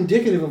not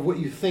indicative of what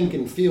you think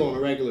and feel on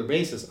a regular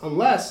basis,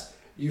 unless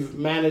you've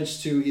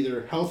managed to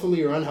either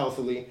healthily or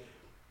unhealthily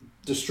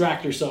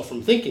distract yourself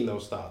from thinking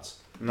those thoughts.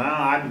 No,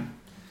 I'm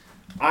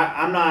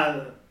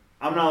not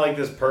like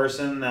this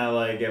person that,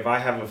 like, if I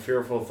have a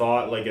fearful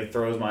thought, like, it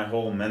throws my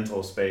whole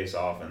mental space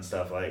off and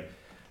stuff. Like,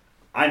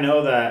 I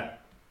know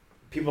that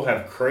people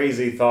have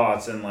crazy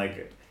thoughts and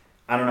like,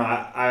 I don't know.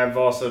 I've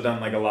also done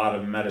like a lot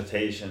of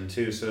meditation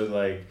too. So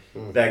like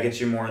that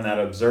gets you more in that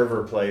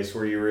observer place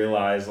where you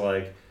realize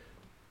like,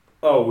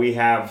 oh, we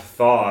have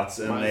thoughts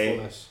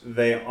and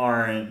they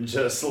aren't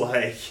just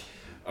like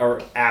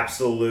our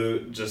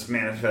absolute just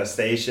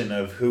manifestation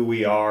of who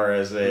we are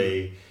as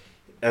a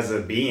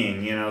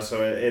being, you know?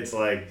 So it's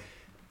like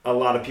a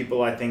lot of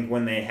people, I think,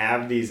 when they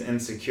have these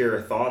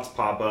insecure thoughts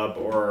pop up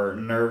or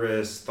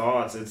nervous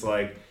thoughts, it's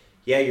like,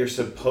 yeah, you're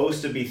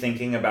supposed to be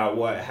thinking about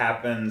what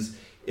happens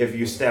if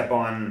you step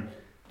on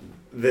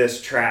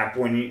this trap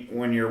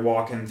when you're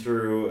walking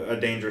through a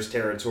dangerous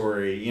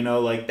territory, you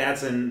know, like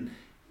that's an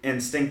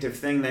instinctive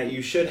thing that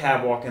you should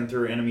have walking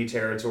through enemy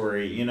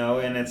territory, you know,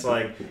 and it's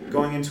like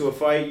going into a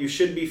fight, you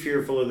should be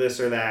fearful of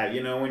this or that,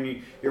 you know,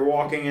 when you're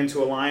walking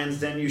into a lion's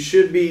den, you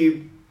should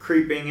be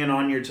creeping in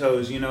on your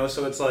toes, you know,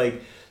 so it's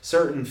like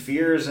certain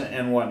fears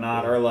and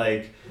whatnot are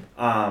like,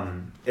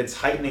 it's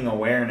heightening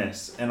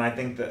awareness. And I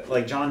think that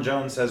like John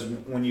Jones says,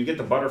 when you get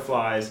the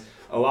butterflies,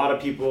 a lot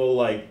of people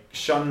like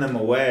shun them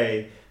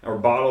away or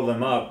bottle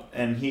them up,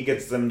 and he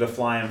gets them to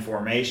fly in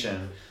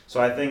formation.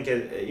 So I think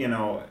it, you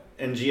know,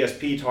 and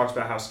GSP talks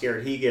about how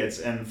scared he gets,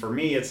 and for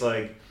me it's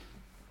like,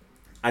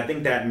 I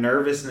think that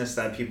nervousness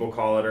that people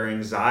call it, or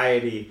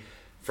anxiety,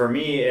 for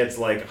me it's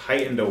like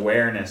heightened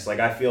awareness. Like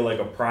I feel like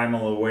a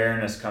primal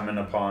awareness coming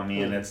upon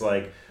me, and it's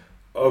like,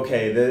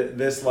 okay,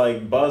 this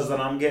like buzz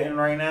that I'm getting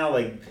right now,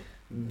 like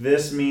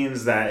this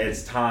means that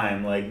it's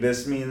time. Like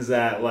this means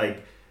that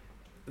like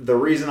the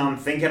reason I'm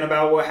thinking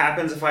about what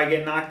happens if I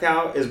get knocked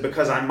out is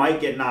because I might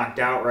get knocked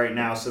out right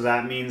now. So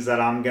that means that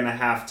I'm gonna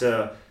have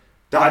to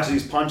dodge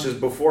these punches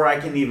before I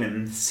can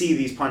even see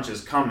these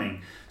punches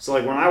coming. So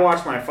like when I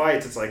watch my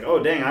fights, it's like,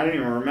 oh dang, I didn't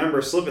even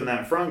remember slipping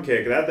that front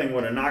kick. That thing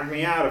would have knocked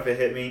me out if it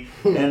hit me.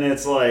 And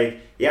it's like,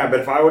 yeah,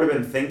 but if I would have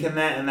been thinking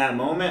that in that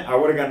moment, I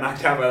would have got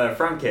knocked out by that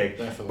front kick.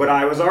 Definitely. But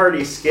I was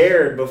already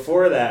scared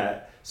before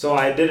that, so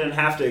I didn't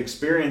have to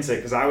experience it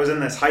because I was in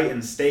this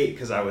heightened state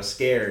because I was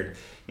scared.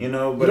 You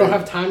know, but you don't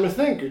have time to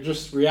think. You're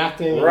just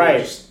reacting.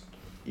 Right.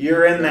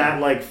 You're in that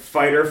like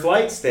fight or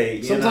flight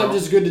state. Sometimes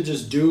it's good to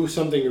just do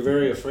something you're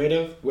very afraid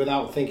of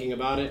without thinking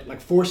about it. Like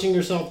forcing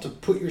yourself to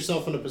put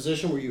yourself in a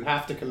position where you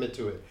have to commit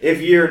to it.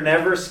 If you're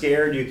never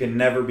scared, you can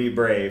never be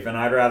brave. And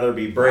I'd rather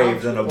be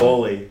brave than a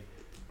bully.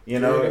 You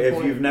know,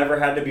 if you've never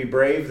had to be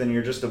brave, then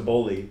you're just a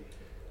bully.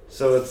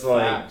 So it's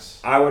like,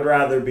 Facts. I would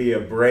rather be a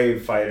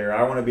brave fighter.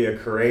 I want to be a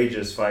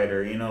courageous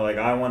fighter. You know, like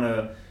I want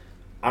to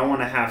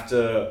have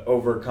to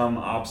overcome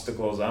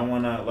obstacles. I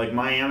want to, like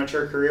my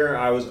amateur career,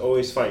 I was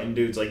always fighting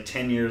dudes like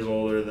 10 years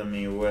older than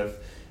me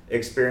with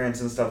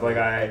experience and stuff. Like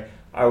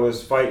I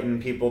was fighting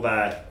people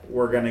that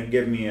were going to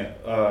give me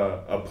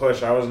a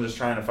push. I wasn't just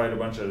trying to fight a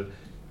bunch of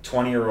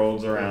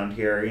 20-year-olds around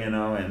here, you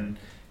know, and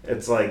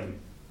it's like,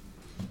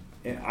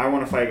 I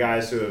want to fight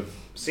guys who have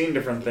seen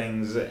different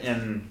things.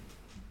 And,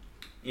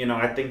 you know,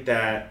 I think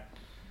that,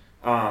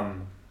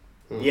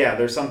 yeah,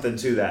 there's something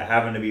to that.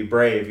 Having to be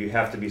brave, you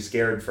have to be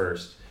scared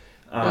first.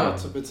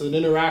 It's an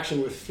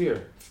interaction with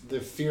fear. If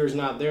the fear is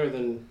not there,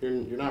 then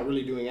you're not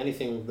really doing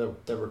anything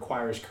that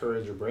requires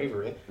courage or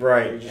bravery.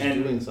 Right. You're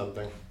just doing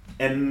something.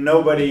 And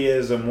nobody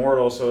is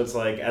immortal, so it's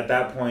like at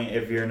that point,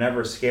 if you're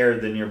never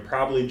scared, then you're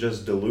probably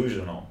just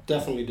delusional.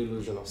 Definitely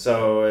delusional.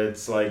 So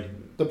it's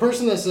like... The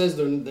person that says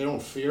they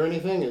don't fear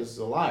anything is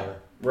a liar.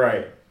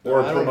 Right.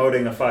 Or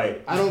promoting a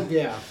fight.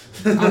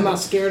 I'm not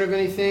scared of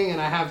anything, and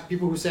I have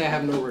people who say I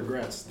have no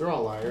regrets. They're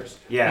all liars.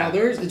 Yeah. Now,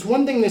 it's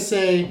one thing to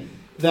say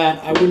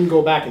that I wouldn't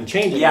go back and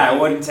change it. Yeah, I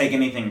wouldn't take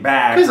anything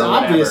back. Because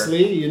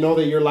obviously, you know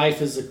that your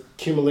life is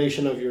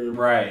accumulation of your...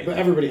 Right. But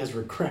everybody has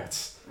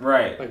regrets.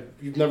 Right. Like,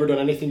 you've never done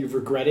anything you've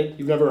regretted.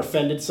 You've never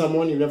offended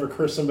someone. You've never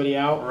cursed somebody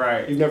out.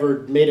 Right. You've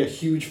never made a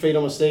huge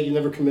fatal mistake. You've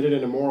never committed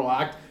an immoral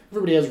act.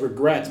 Everybody has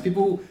regrets.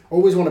 People who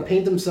always want to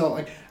paint themselves...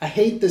 Like, I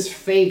hate this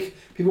fake...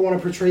 People want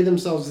to portray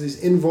themselves as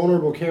these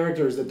invulnerable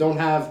characters that don't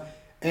have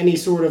any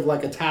sort of,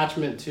 like,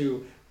 attachment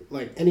to,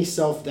 like, any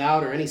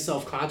self-doubt or any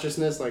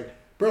self-consciousness. Like,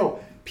 bro,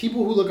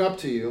 people who look up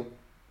to you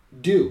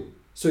do.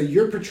 So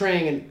you're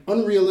portraying an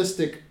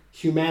unrealistic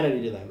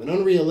humanity to them, an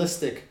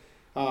unrealistic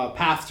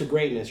path to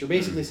greatness. You're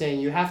basically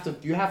saying you have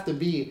to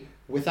be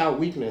without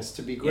weakness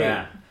to be great.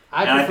 Yeah.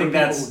 I think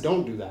people who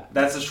don't do that.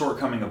 That's a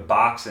shortcoming of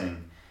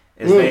boxing,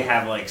 is they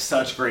have, like,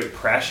 such great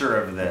pressure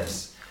of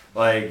this.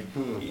 Like,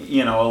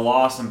 you know, a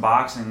loss in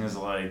boxing is,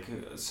 like,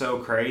 so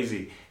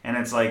crazy. And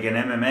it's like in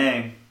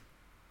MMA,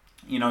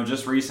 you know,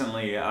 just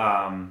recently,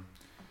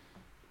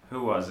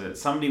 who was it?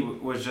 Somebody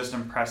was just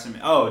impressing me.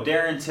 Oh,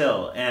 Darren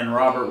Till and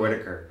Robert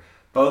Whittaker.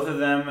 Both of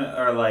them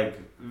are, like,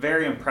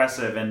 very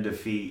impressive in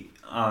defeat.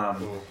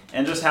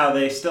 And just how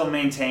they still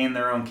maintain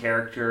their own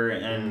character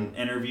in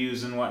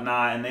interviews and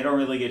whatnot, and they don't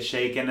really get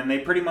shaken, and they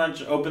pretty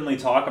much openly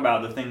talk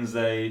about the things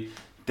they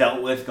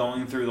dealt with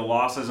going through the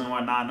losses and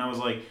whatnot. And I was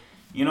like,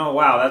 you know,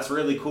 wow, that's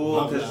really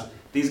cool, because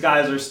these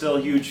guys are still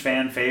huge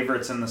fan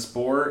favorites in the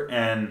sport,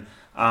 and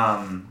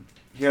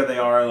here they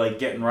are, like,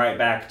 getting right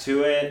back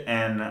to it.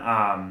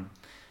 And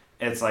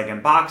it's like in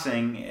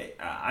boxing,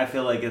 I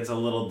feel like it's a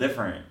little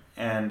different,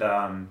 and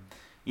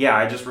yeah,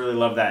 I just really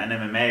love that in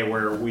MMA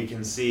where we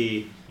can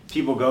see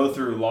people go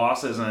through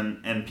losses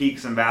and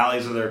peaks and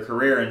valleys of their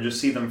career and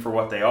just see them for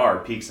what they are,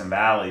 peaks and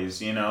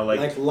valleys, you know,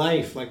 like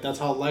life, like that's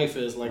how life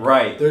is. Like,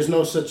 right. There's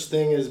no such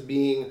thing as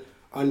being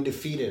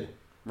undefeated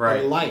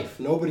right. in life.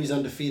 Nobody's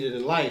undefeated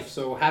in life.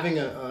 So having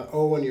a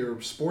O on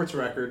your sports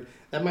record,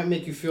 that might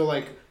make you feel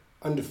like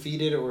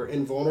undefeated or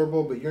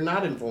invulnerable, but you're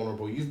not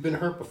invulnerable. You've been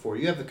hurt before.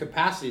 You have the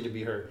capacity to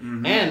be hurt.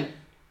 Mm-hmm. And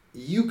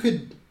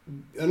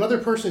another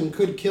person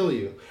could kill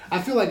you. I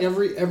feel like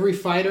every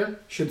fighter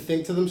should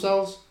think to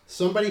themselves,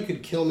 somebody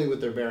could kill me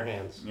with their bare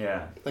hands.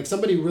 Yeah. Like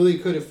somebody really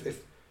could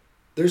if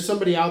there's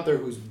somebody out there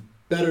who's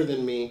better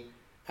than me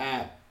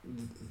at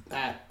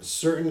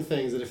certain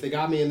things that if they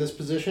got me in this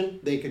position,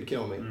 they could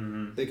kill me.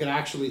 Mm-hmm. They could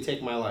actually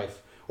take my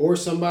life. Or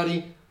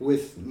somebody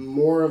with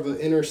more of an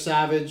inner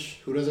savage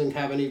who doesn't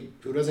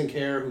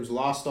care, who's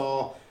lost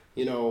all,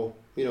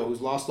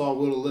 who's lost all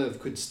will to live,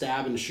 could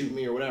stab and shoot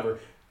me or whatever.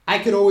 I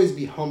could always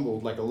be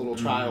humbled like a little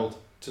child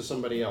to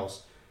somebody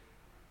else.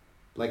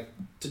 Like,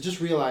 to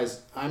just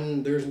realize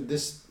there's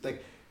this,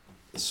 like,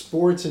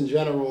 sports in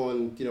general,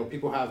 and,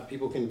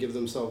 people can give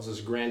themselves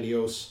this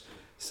grandiose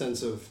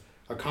sense of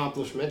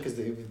accomplishment, because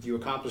if you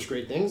accomplish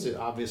great things,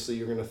 obviously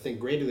you're going to think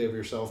greatly of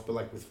yourself, but,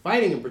 like, with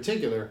fighting in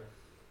particular,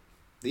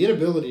 the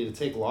inability to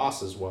take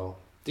losses well.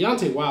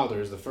 Deontay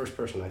Wilder is the first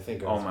person I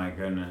think of. Oh my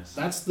goodness.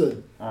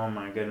 Oh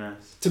my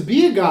goodness. To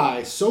be a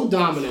guy so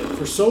dominant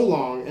for so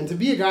long, and to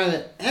be a guy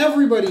that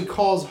everybody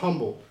calls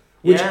humble.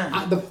 Which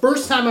the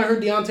first time I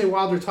heard Deontay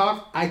Wilder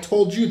talk, I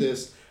told you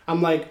this.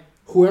 I'm like,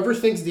 whoever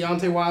thinks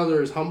Deontay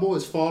Wilder is humble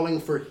is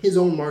falling for his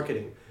own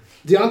marketing.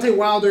 Deontay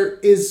Wilder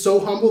is so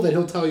humble that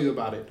he'll tell you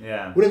about it.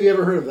 Yeah. When have you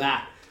ever heard of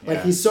that?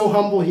 Like, he's so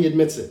humble, he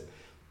admits it.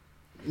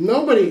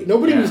 Nobody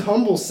who's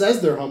humble says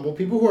they're humble.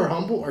 People who are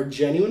humble are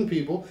genuine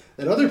people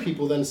that other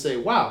people then say,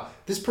 wow,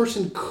 this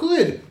person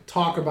could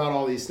talk about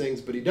all these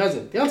things, but he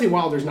doesn't. Deontay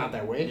Wilder's not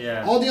that way.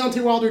 Yeah. All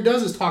Deontay Wilder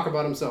does is talk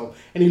about himself.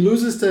 And he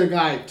loses to a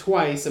guy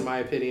twice, in my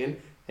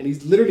opinion, and he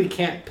literally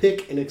can't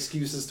pick an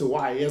excuse as to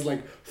why. He has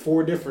like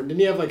 4 different. Didn't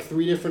he have like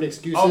 3 different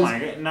excuses? Oh my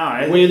god, no,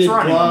 it's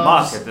running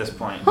amok at this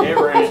point.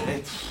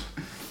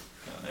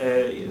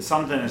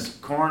 Something is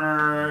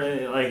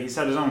corner, like he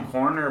said his own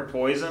corner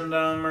poisoned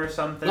him or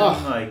something.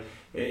 Ugh. Like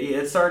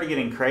it started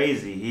getting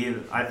crazy.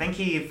 I think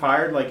he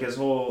fired like his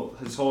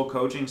whole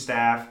coaching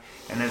staff,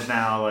 and there's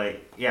now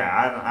like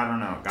I don't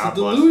know. God it's a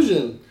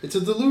delusion. It's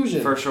a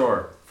delusion.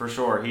 For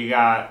sure. He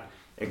got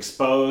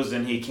exposed,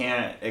 and he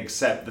can't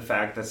accept the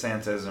fact that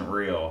Santa isn't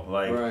real.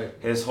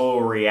 Like his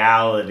whole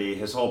reality,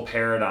 his whole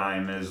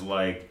paradigm is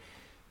like.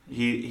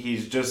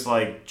 He's just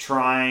like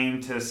trying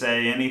to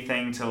say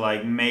anything to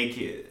like make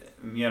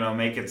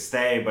it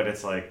stay, but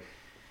it's like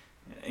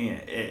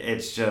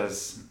it's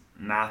just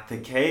not the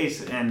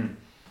case. And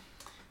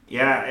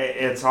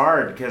it's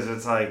hard because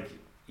it's like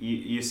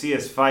you see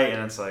his fight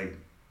and it's like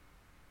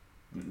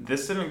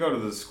this didn't go to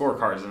the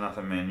scorecards or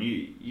nothing, man.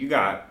 You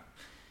got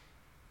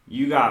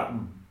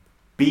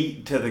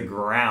beat to the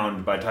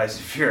ground by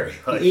Tyson Fury.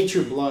 Like, he ate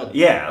your blood.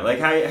 Yeah, like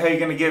how are you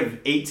gonna give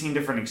 18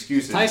 different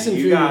excuses? Tyson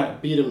Fury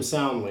beat him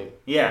soundly.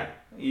 Yeah,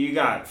 you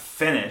got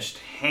finished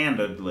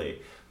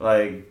handedly.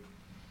 Like,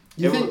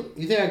 you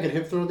think I could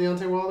hip throw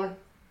Deontay Wilder?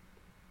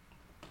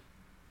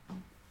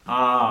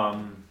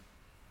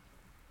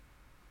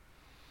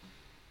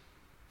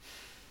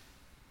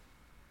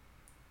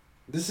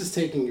 This is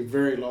taking you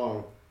very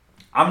long.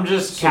 I'm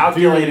just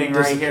calculating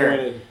right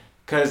here.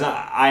 Because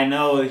I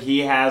know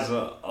he has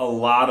a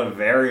lot of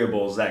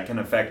variables that can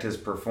affect his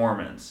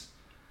performance.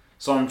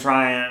 So I'm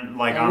trying,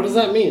 like... What does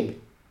that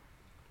mean?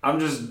 I'm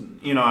just,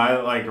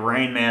 I like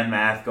Rain Man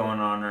math going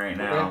on right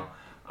now. Okay.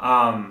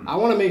 I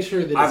want to make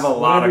sure that I have a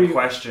lot of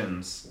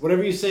questions.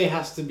 Whatever you say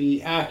has to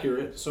be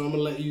accurate, so I'm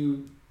going to let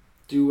you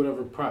do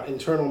whatever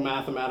internal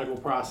mathematical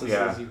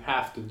processes you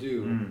have to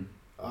do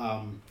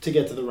to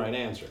get to the right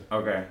answer.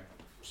 Okay.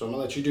 So I'm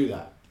going to let you do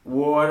that.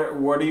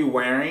 What are you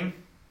wearing?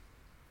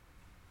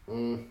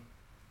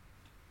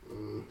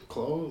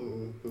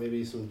 Clothes,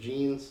 maybe some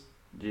jeans.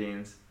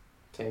 Jeans.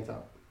 Tank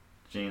top.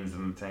 Jeans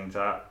and the tank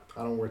top.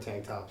 I don't wear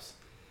tank tops.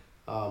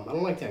 I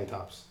don't like tank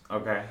tops.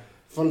 Okay.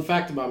 Fun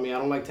fact about me, I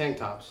don't like tank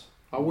tops.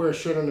 I'll wear a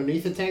shirt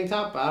underneath a tank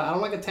top, but I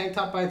don't like a tank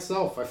top by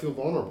itself. I feel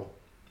vulnerable.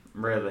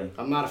 Really?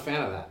 I'm not a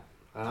fan of that.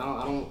 I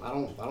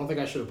don't think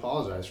I should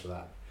apologize for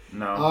that.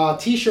 No.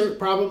 T-shirt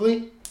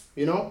probably,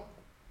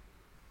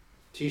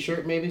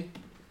 T-shirt maybe.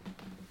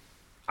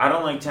 I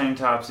don't like tank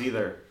tops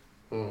either.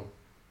 Hmm.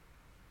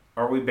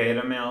 Are we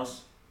beta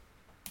males?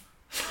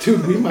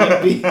 Dude, we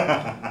might be.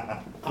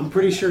 I'm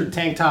pretty sure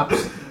tank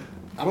tops.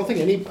 I don't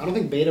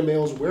think beta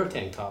males wear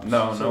tank tops.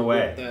 No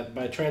way. That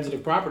by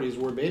transitive properties,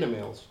 we're beta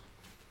males.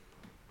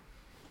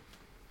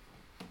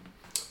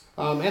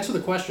 Answer the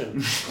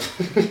question.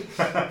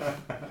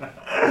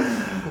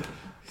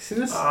 See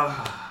this?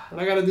 What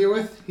I got to deal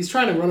with? He's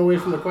trying to run away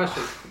from the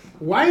question.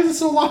 Why is it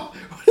so long?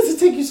 Why does it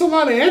take you so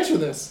long to answer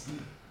this?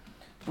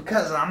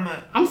 Because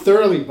I'm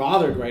thoroughly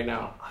bothered right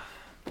now.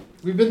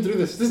 We've been through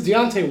this. This is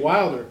Deontay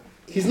Wilder.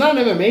 He's not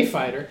an MMA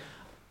fighter.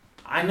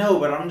 I know,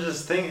 but I'm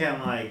just thinking,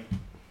 like,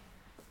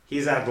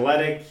 He's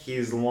athletic.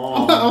 He's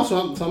long.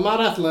 So I'm not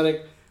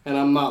athletic and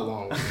I'm not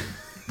long.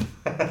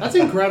 That's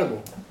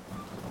incredible.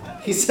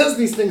 He says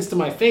these things to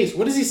my face.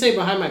 What does he say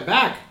behind my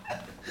back?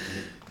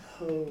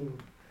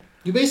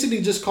 You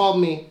basically just called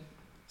me.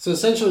 So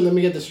essentially, let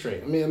me get this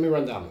straight. Let me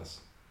run down this.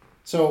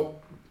 So,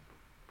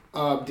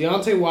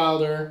 Deontay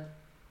Wilder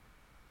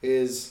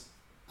is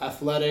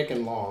athletic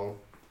and long.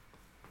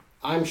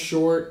 I'm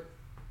short,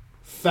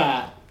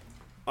 fat,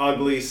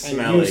 ugly, and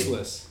smelly.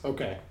 useless.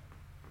 Okay.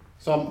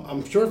 So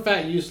I'm short,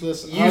 fat,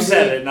 useless. You ugly.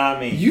 said it, not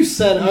me. You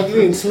said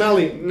ugly and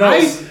smelly. No.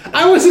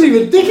 I wasn't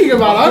even thinking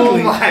about ugly.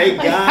 Oh my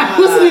god. I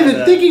wasn't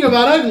even thinking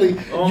about ugly.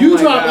 Oh You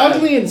my dropped God.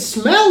 ugly and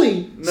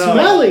smelly. No.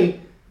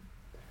 Smelly.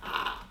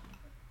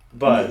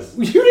 Buzz.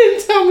 You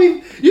didn't tell me.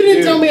 You didn't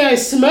Dude. tell me I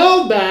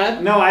smelled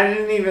bad. No, I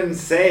didn't even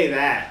say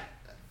that.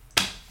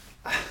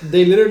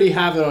 They literally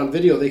have it on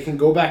video. They can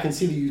go back and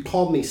see that you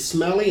called me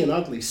smelly and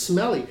ugly.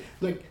 Smelly.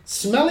 Like,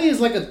 smelly is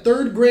like a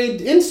 3rd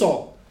grade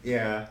insult.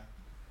 Yeah.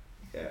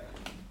 Yeah.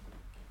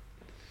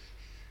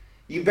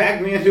 You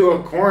backed me into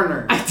a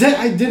corner. I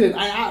didn't.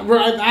 I've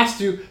asked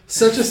you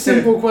such a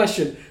simple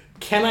question.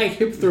 Can I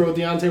hip throw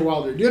Deontay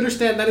Wilder? Do you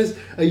understand that is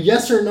a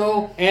yes or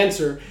no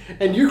answer?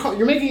 And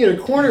you're making it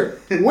a corner.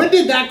 When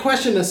did that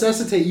question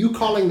necessitate you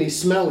calling me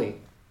smelly?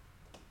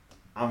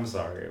 I'm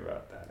sorry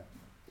about that.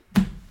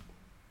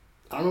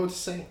 I don't know what to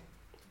say.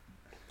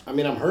 I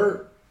mean, I'm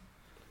hurt.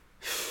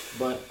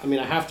 But, I mean,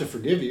 I have to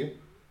forgive you.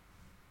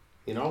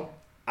 You know?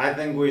 I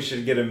think we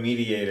should get a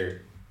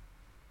mediator.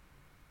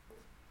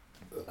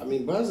 I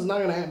mean, Buzz is not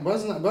gonna.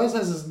 Buzz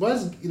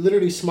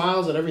literally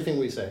smiles at everything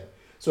we say.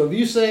 So if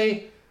you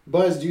say,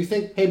 Buzz, do you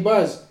think, hey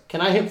Buzz, can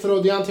I hip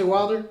throw Deontay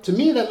Wilder? To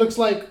me, that looks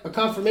like a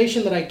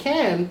confirmation that I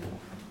can.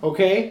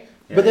 Okay.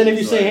 Yeah, but then if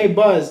you it's say, like- hey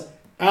Buzz,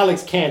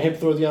 Alex can't hip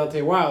throw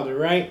Deontay Wilder,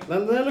 right?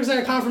 That looks like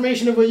a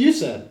confirmation of what you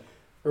said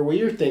or what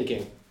you're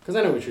thinking. Because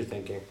I know what you're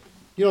thinking.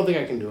 You don't think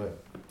I can do it.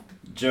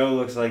 Joe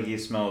looks like he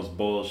smells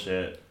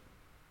bullshit.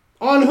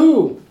 On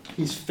who?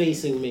 He's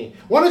facing me.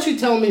 Why don't you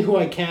tell me who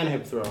I can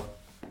hip throw?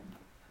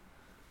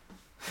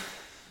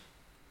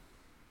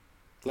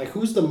 Like,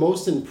 who's the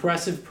most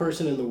impressive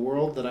person in the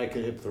world that I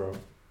could hip throw?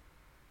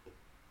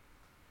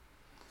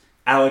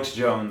 Alex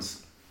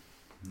Jones.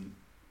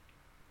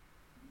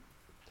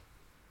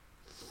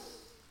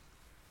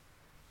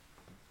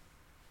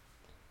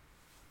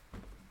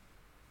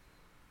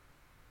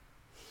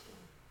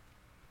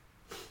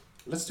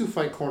 Let's do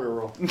fight corner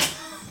roll.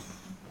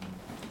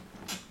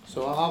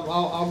 So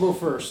I'll go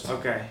first.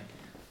 Okay.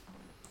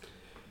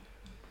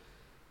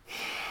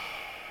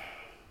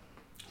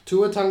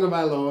 Tua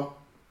Tagovailoa,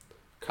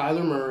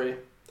 Kyler Murray,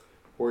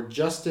 or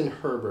Justin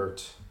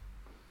Herbert.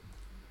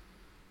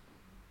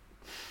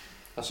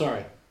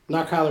 Sorry,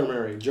 not Kyler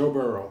Murray. Joe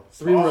Burrow.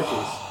 3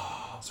 rookies.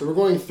 So we're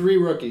going 3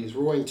 rookies.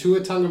 We're going Tua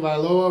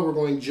Tagovailoa. We're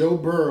going Joe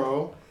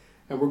Burrow,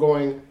 and we're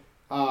going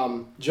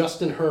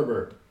Justin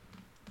Herbert.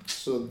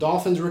 So the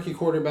Dolphins rookie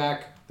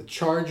quarterback, the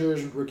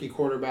Chargers rookie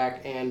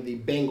quarterback, and the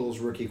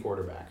Bengals rookie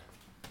quarterback.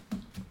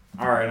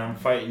 All right, I'm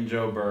fighting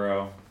Joe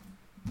Burrow.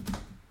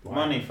 Wow.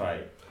 Money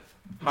fight.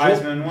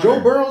 Heisman winner. Joe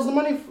Burrow's the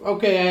money.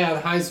 Okay, yeah,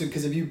 the Heisman.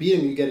 Because if you beat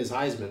him, you get his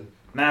Heisman.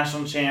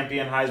 National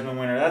champion, Heisman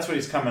winner. That's what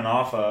he's coming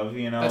off of,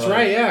 you know. That's like-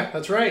 right. Yeah,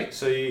 that's right.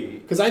 So you,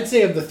 Because I'd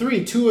say of the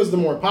 3, Tua's the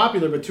more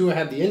popular, but Tua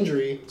had the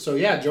injury. So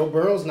yeah, Joe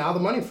Burrow's now the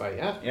money fight.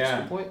 Yeah, Yeah. That's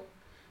a good point.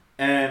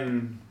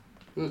 and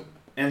Mm.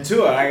 and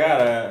Tua, I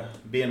gotta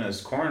be in his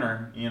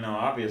corner. You know,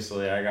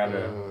 obviously, I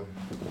gotta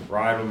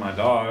ride with my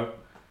dog.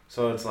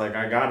 So it's like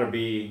I gotta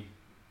be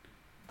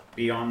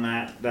on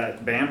that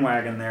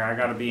bandwagon there. I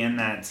gotta be in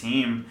that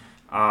team.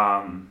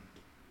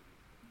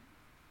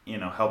 You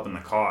know, helping the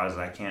cause.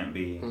 I can't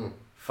be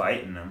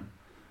fighting them,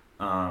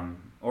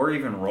 or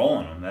even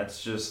rolling them.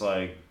 That's just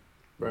like,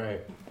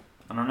 Right.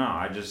 I don't know.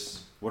 I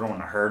just wouldn't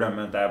want to hurt him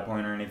at that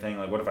point or anything.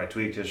 Like, what if I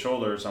tweaked his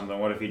shoulder or something?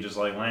 What if he just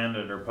like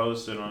landed or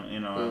posted on? You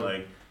know,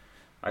 like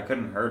I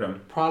couldn't hurt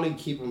him. Probably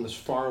keep him as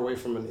far away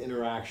from an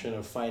interaction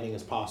of fighting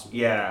as possible.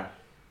 Yeah.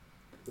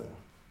 Yeah.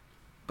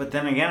 But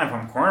then again, if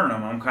I'm cornering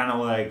him, I'm kind of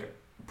like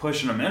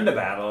pushing him into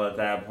battle at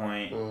that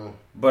point. Uh,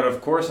 But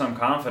of course, I'm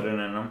confident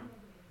in him.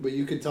 but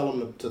you could tell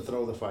him to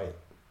throw the fight,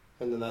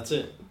 and then that's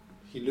it.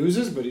 He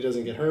loses, but he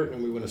doesn't get hurt,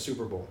 and we win a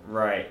Super Bowl.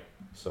 Right.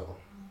 So,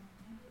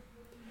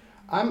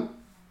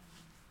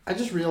 I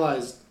just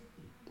realized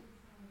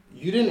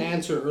you didn't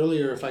answer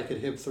earlier if I could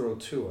hip throw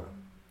Tua,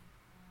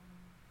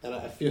 and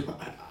I feel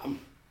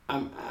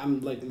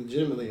I'm like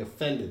legitimately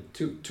offended.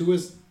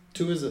 Tua's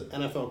an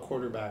NFL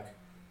quarterback.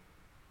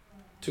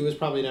 Tua's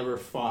probably never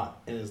fought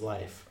in his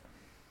life.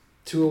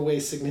 Tua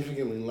weighs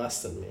significantly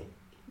less than me.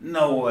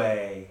 No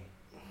way.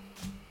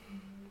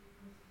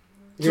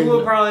 You're Tua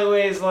no- probably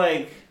weighs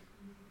like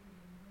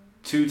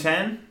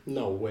 210.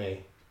 No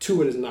way.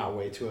 Tua does not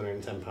weigh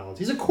 210 pounds.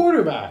 He's a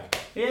quarterback.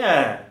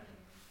 Yeah.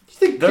 You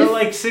think They're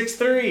like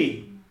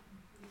 6'3".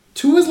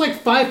 Tua's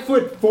like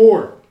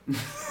 5'4".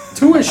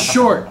 Tua's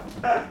short.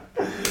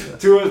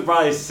 Tua's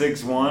probably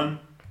 6'1".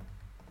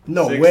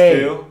 No 6'2".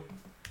 way.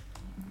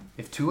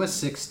 If Tua's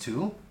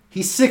 6'2",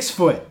 he's 6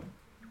 foot.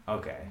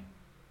 Okay.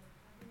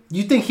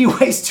 You think he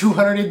weighs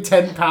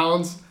 210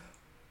 pounds?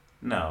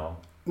 No.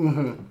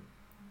 Mm-hmm.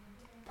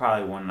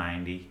 Probably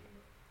 190.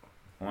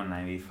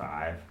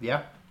 195.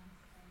 Yeah.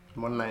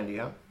 190,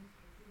 huh?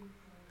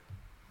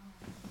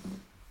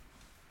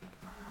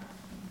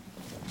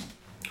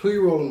 Who are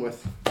you rolling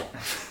with?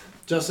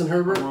 Justin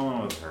Herbert? I'm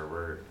rolling with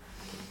Herbert.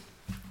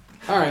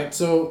 All right,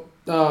 so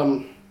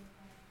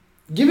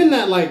given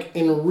that, like,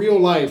 in real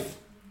life,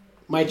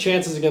 my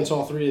chances against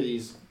all three of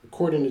these,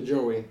 according to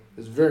Joey,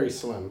 is very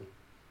slim,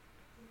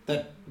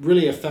 that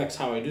really affects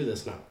how I do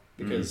this now.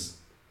 Because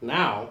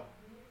now,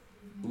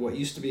 what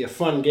used to be a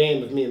fun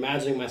game of me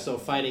imagining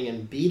myself fighting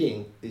and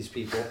beating these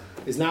people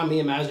is now me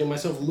imagining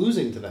myself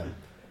losing to them.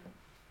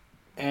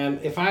 And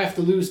if I have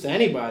to lose to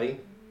anybody,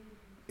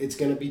 it's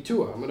going to be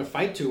Tua. I'm going to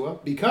fight Tua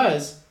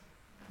because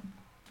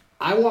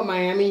I want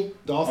Miami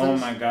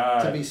Dolphins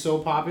to be so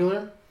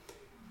popular.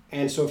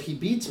 And so if he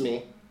beats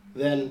me,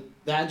 then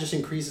that just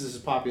increases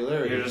his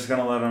popularity. You're just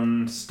going to let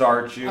him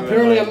start you?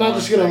 Apparently, I'm not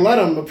just going to let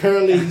him.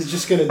 Apparently, he's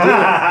just going to do it.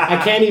 I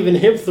can't even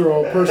hip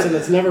throw a person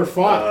that's never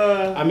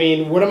fought. I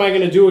mean, what am I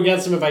going to do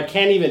against him if I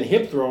can't even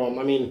hip throw him?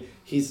 I mean,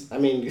 you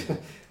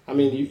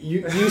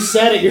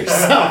said it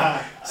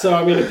yourself. So,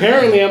 I mean,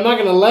 apparently, I'm not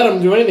going to let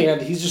him do anything.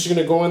 He's just going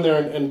to go in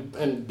there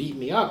and beat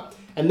me up.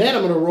 And then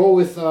I'm going to roll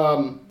with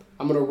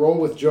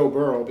Joe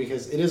Burrow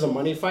because it is a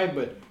money fight,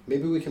 but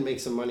maybe we can make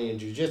some money in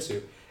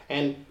jiu-jitsu.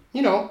 And,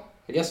 you know,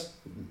 I guess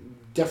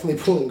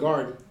definitely pulling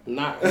guard.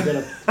 Not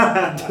gonna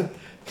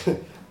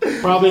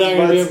probably not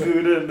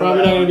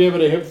gonna be able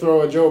to hip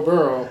throw a Joe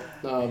Burrow.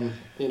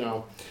 You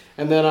know,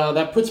 and then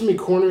that puts me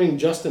cornering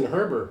Justin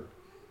Herbert.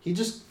 He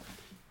just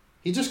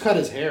cut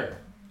his hair.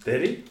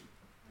 Did he?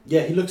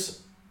 Yeah, he looks.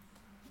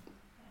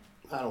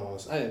 I don't want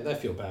to. I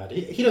feel bad.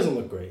 He doesn't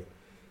look great.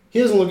 He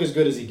doesn't look as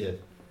good as he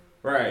did.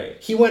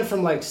 Right. He went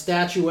from like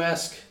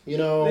statuesque, you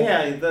know.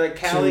 Yeah, the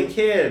Cali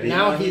kid.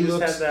 Now he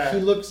looks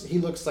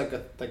like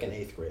an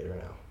 8th grader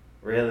now.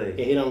 Really?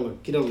 Yeah, he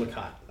don't look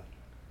hot.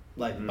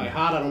 Like by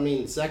hot, I don't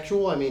mean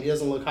sexual. I mean he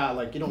doesn't look hot.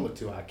 Like you don't look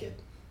too hot, kid.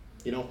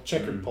 You know,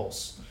 check your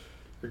pulse,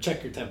 or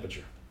check your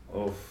temperature.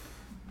 Oh.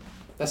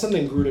 That's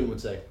something Gruden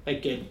would say. Hey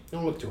kid, you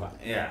don't look too hot.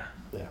 Yeah.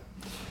 Yeah.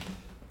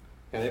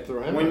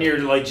 And when you're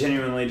like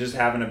genuinely just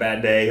having a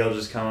bad day, he'll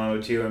just come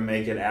over to you and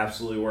make it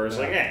absolutely worse. Yeah.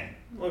 Like, hey,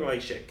 look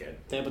like shit, kid.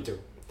 Tampa 2.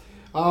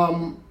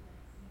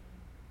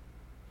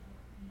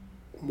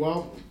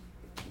 Well,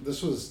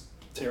 this was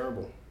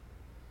terrible.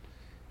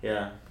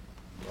 Yeah.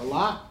 A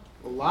lot.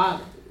 I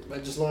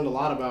just learned a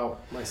lot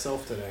about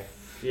myself today.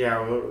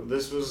 Yeah, well,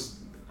 this was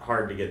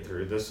hard to get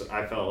through.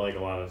 I felt like a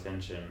lot of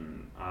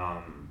tension.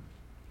 I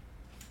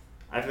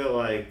feel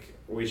like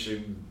we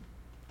should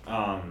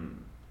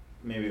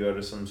maybe go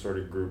to some sort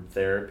of group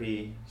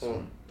therapy.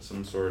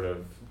 Some sort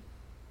of...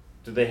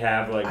 Do they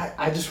have like...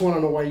 I just want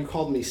to know why you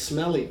called me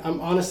smelly. I'm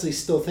honestly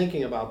still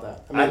thinking about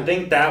that. I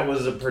think that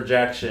was a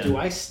projection. Do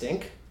I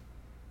stink?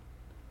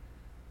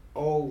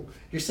 Oh,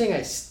 you're saying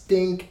I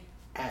stink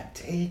at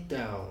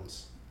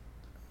takedowns.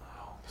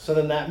 Oh. So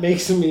then that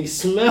makes me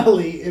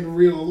smelly in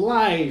real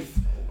life.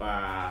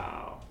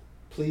 Wow.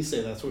 Please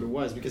say that's what it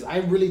was, because I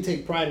really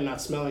take pride in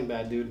not smelling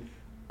bad, dude.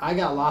 I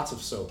got lots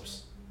of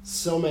soaps.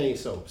 So many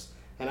soaps.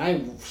 And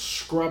I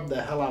scrub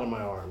the hell out of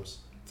my arms.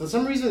 For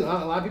some reason, a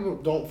lot of people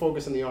don't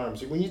focus on the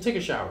arms. When you take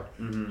a shower,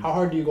 how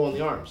hard do you go on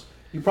the arms?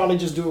 You probably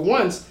just do it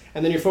once,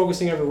 and then you're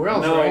focusing everywhere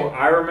else, right? No,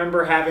 I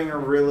remember having a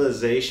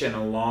realization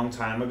a long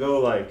time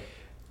ago, like,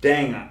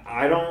 dang,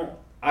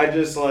 I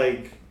just,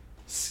 like,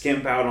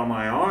 skimp out on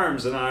my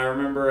arms, and I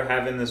remember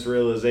having this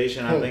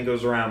realization, I think it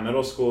was around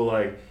middle school,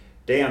 like,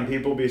 damn,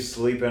 people be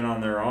sleeping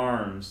on their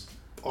arms.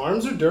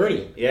 Arms are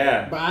dirty.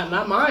 Yeah. But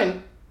not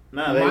mine.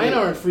 No, mine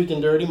aren't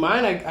freaking dirty.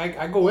 Mine,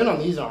 I go in on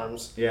these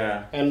arms.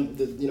 Yeah. And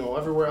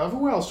everywhere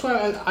else.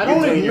 I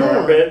don't ignore.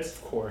 Your bits?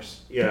 Of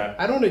course. Yeah.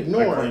 I don't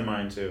ignore. I clean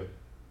mine too.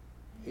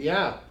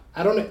 Yeah,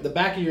 I don't. The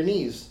back of your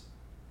knees,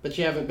 but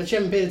you haven't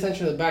paid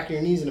attention to the back of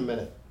your knees in a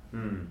minute.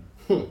 And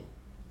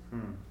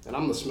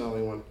I'm the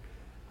smelly one.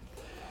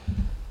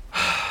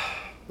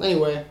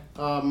 Anyway,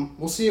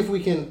 we'll see if we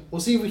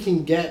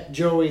can get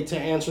Joey to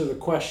answer the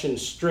question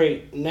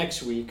straight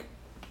next week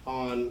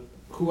on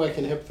who I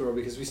can hip throw,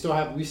 because we still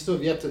have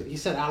yet to. He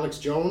said Alex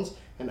Jones,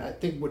 and I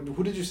think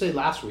who did you say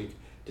last week?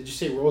 Did you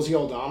say Rosie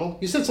O'Donnell?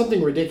 You said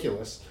something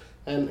ridiculous,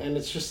 and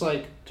it's just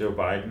like Joe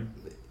Biden.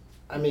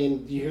 I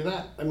mean, do you hear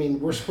that? I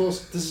mean, this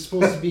is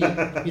supposed to be,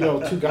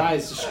 two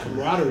guys, just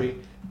camaraderie,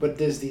 but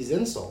there's these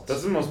insults.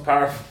 That's the most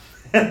powerful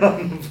man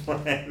on the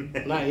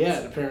planet. Not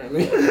yet,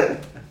 apparently.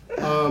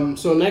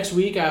 So next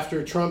week,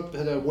 after Trump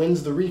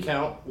wins the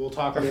recount, we'll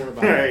talk more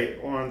about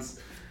it. Once.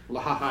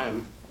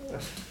 L'chaim.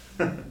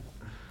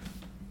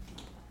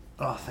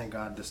 Oh, thank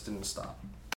God this didn't stop.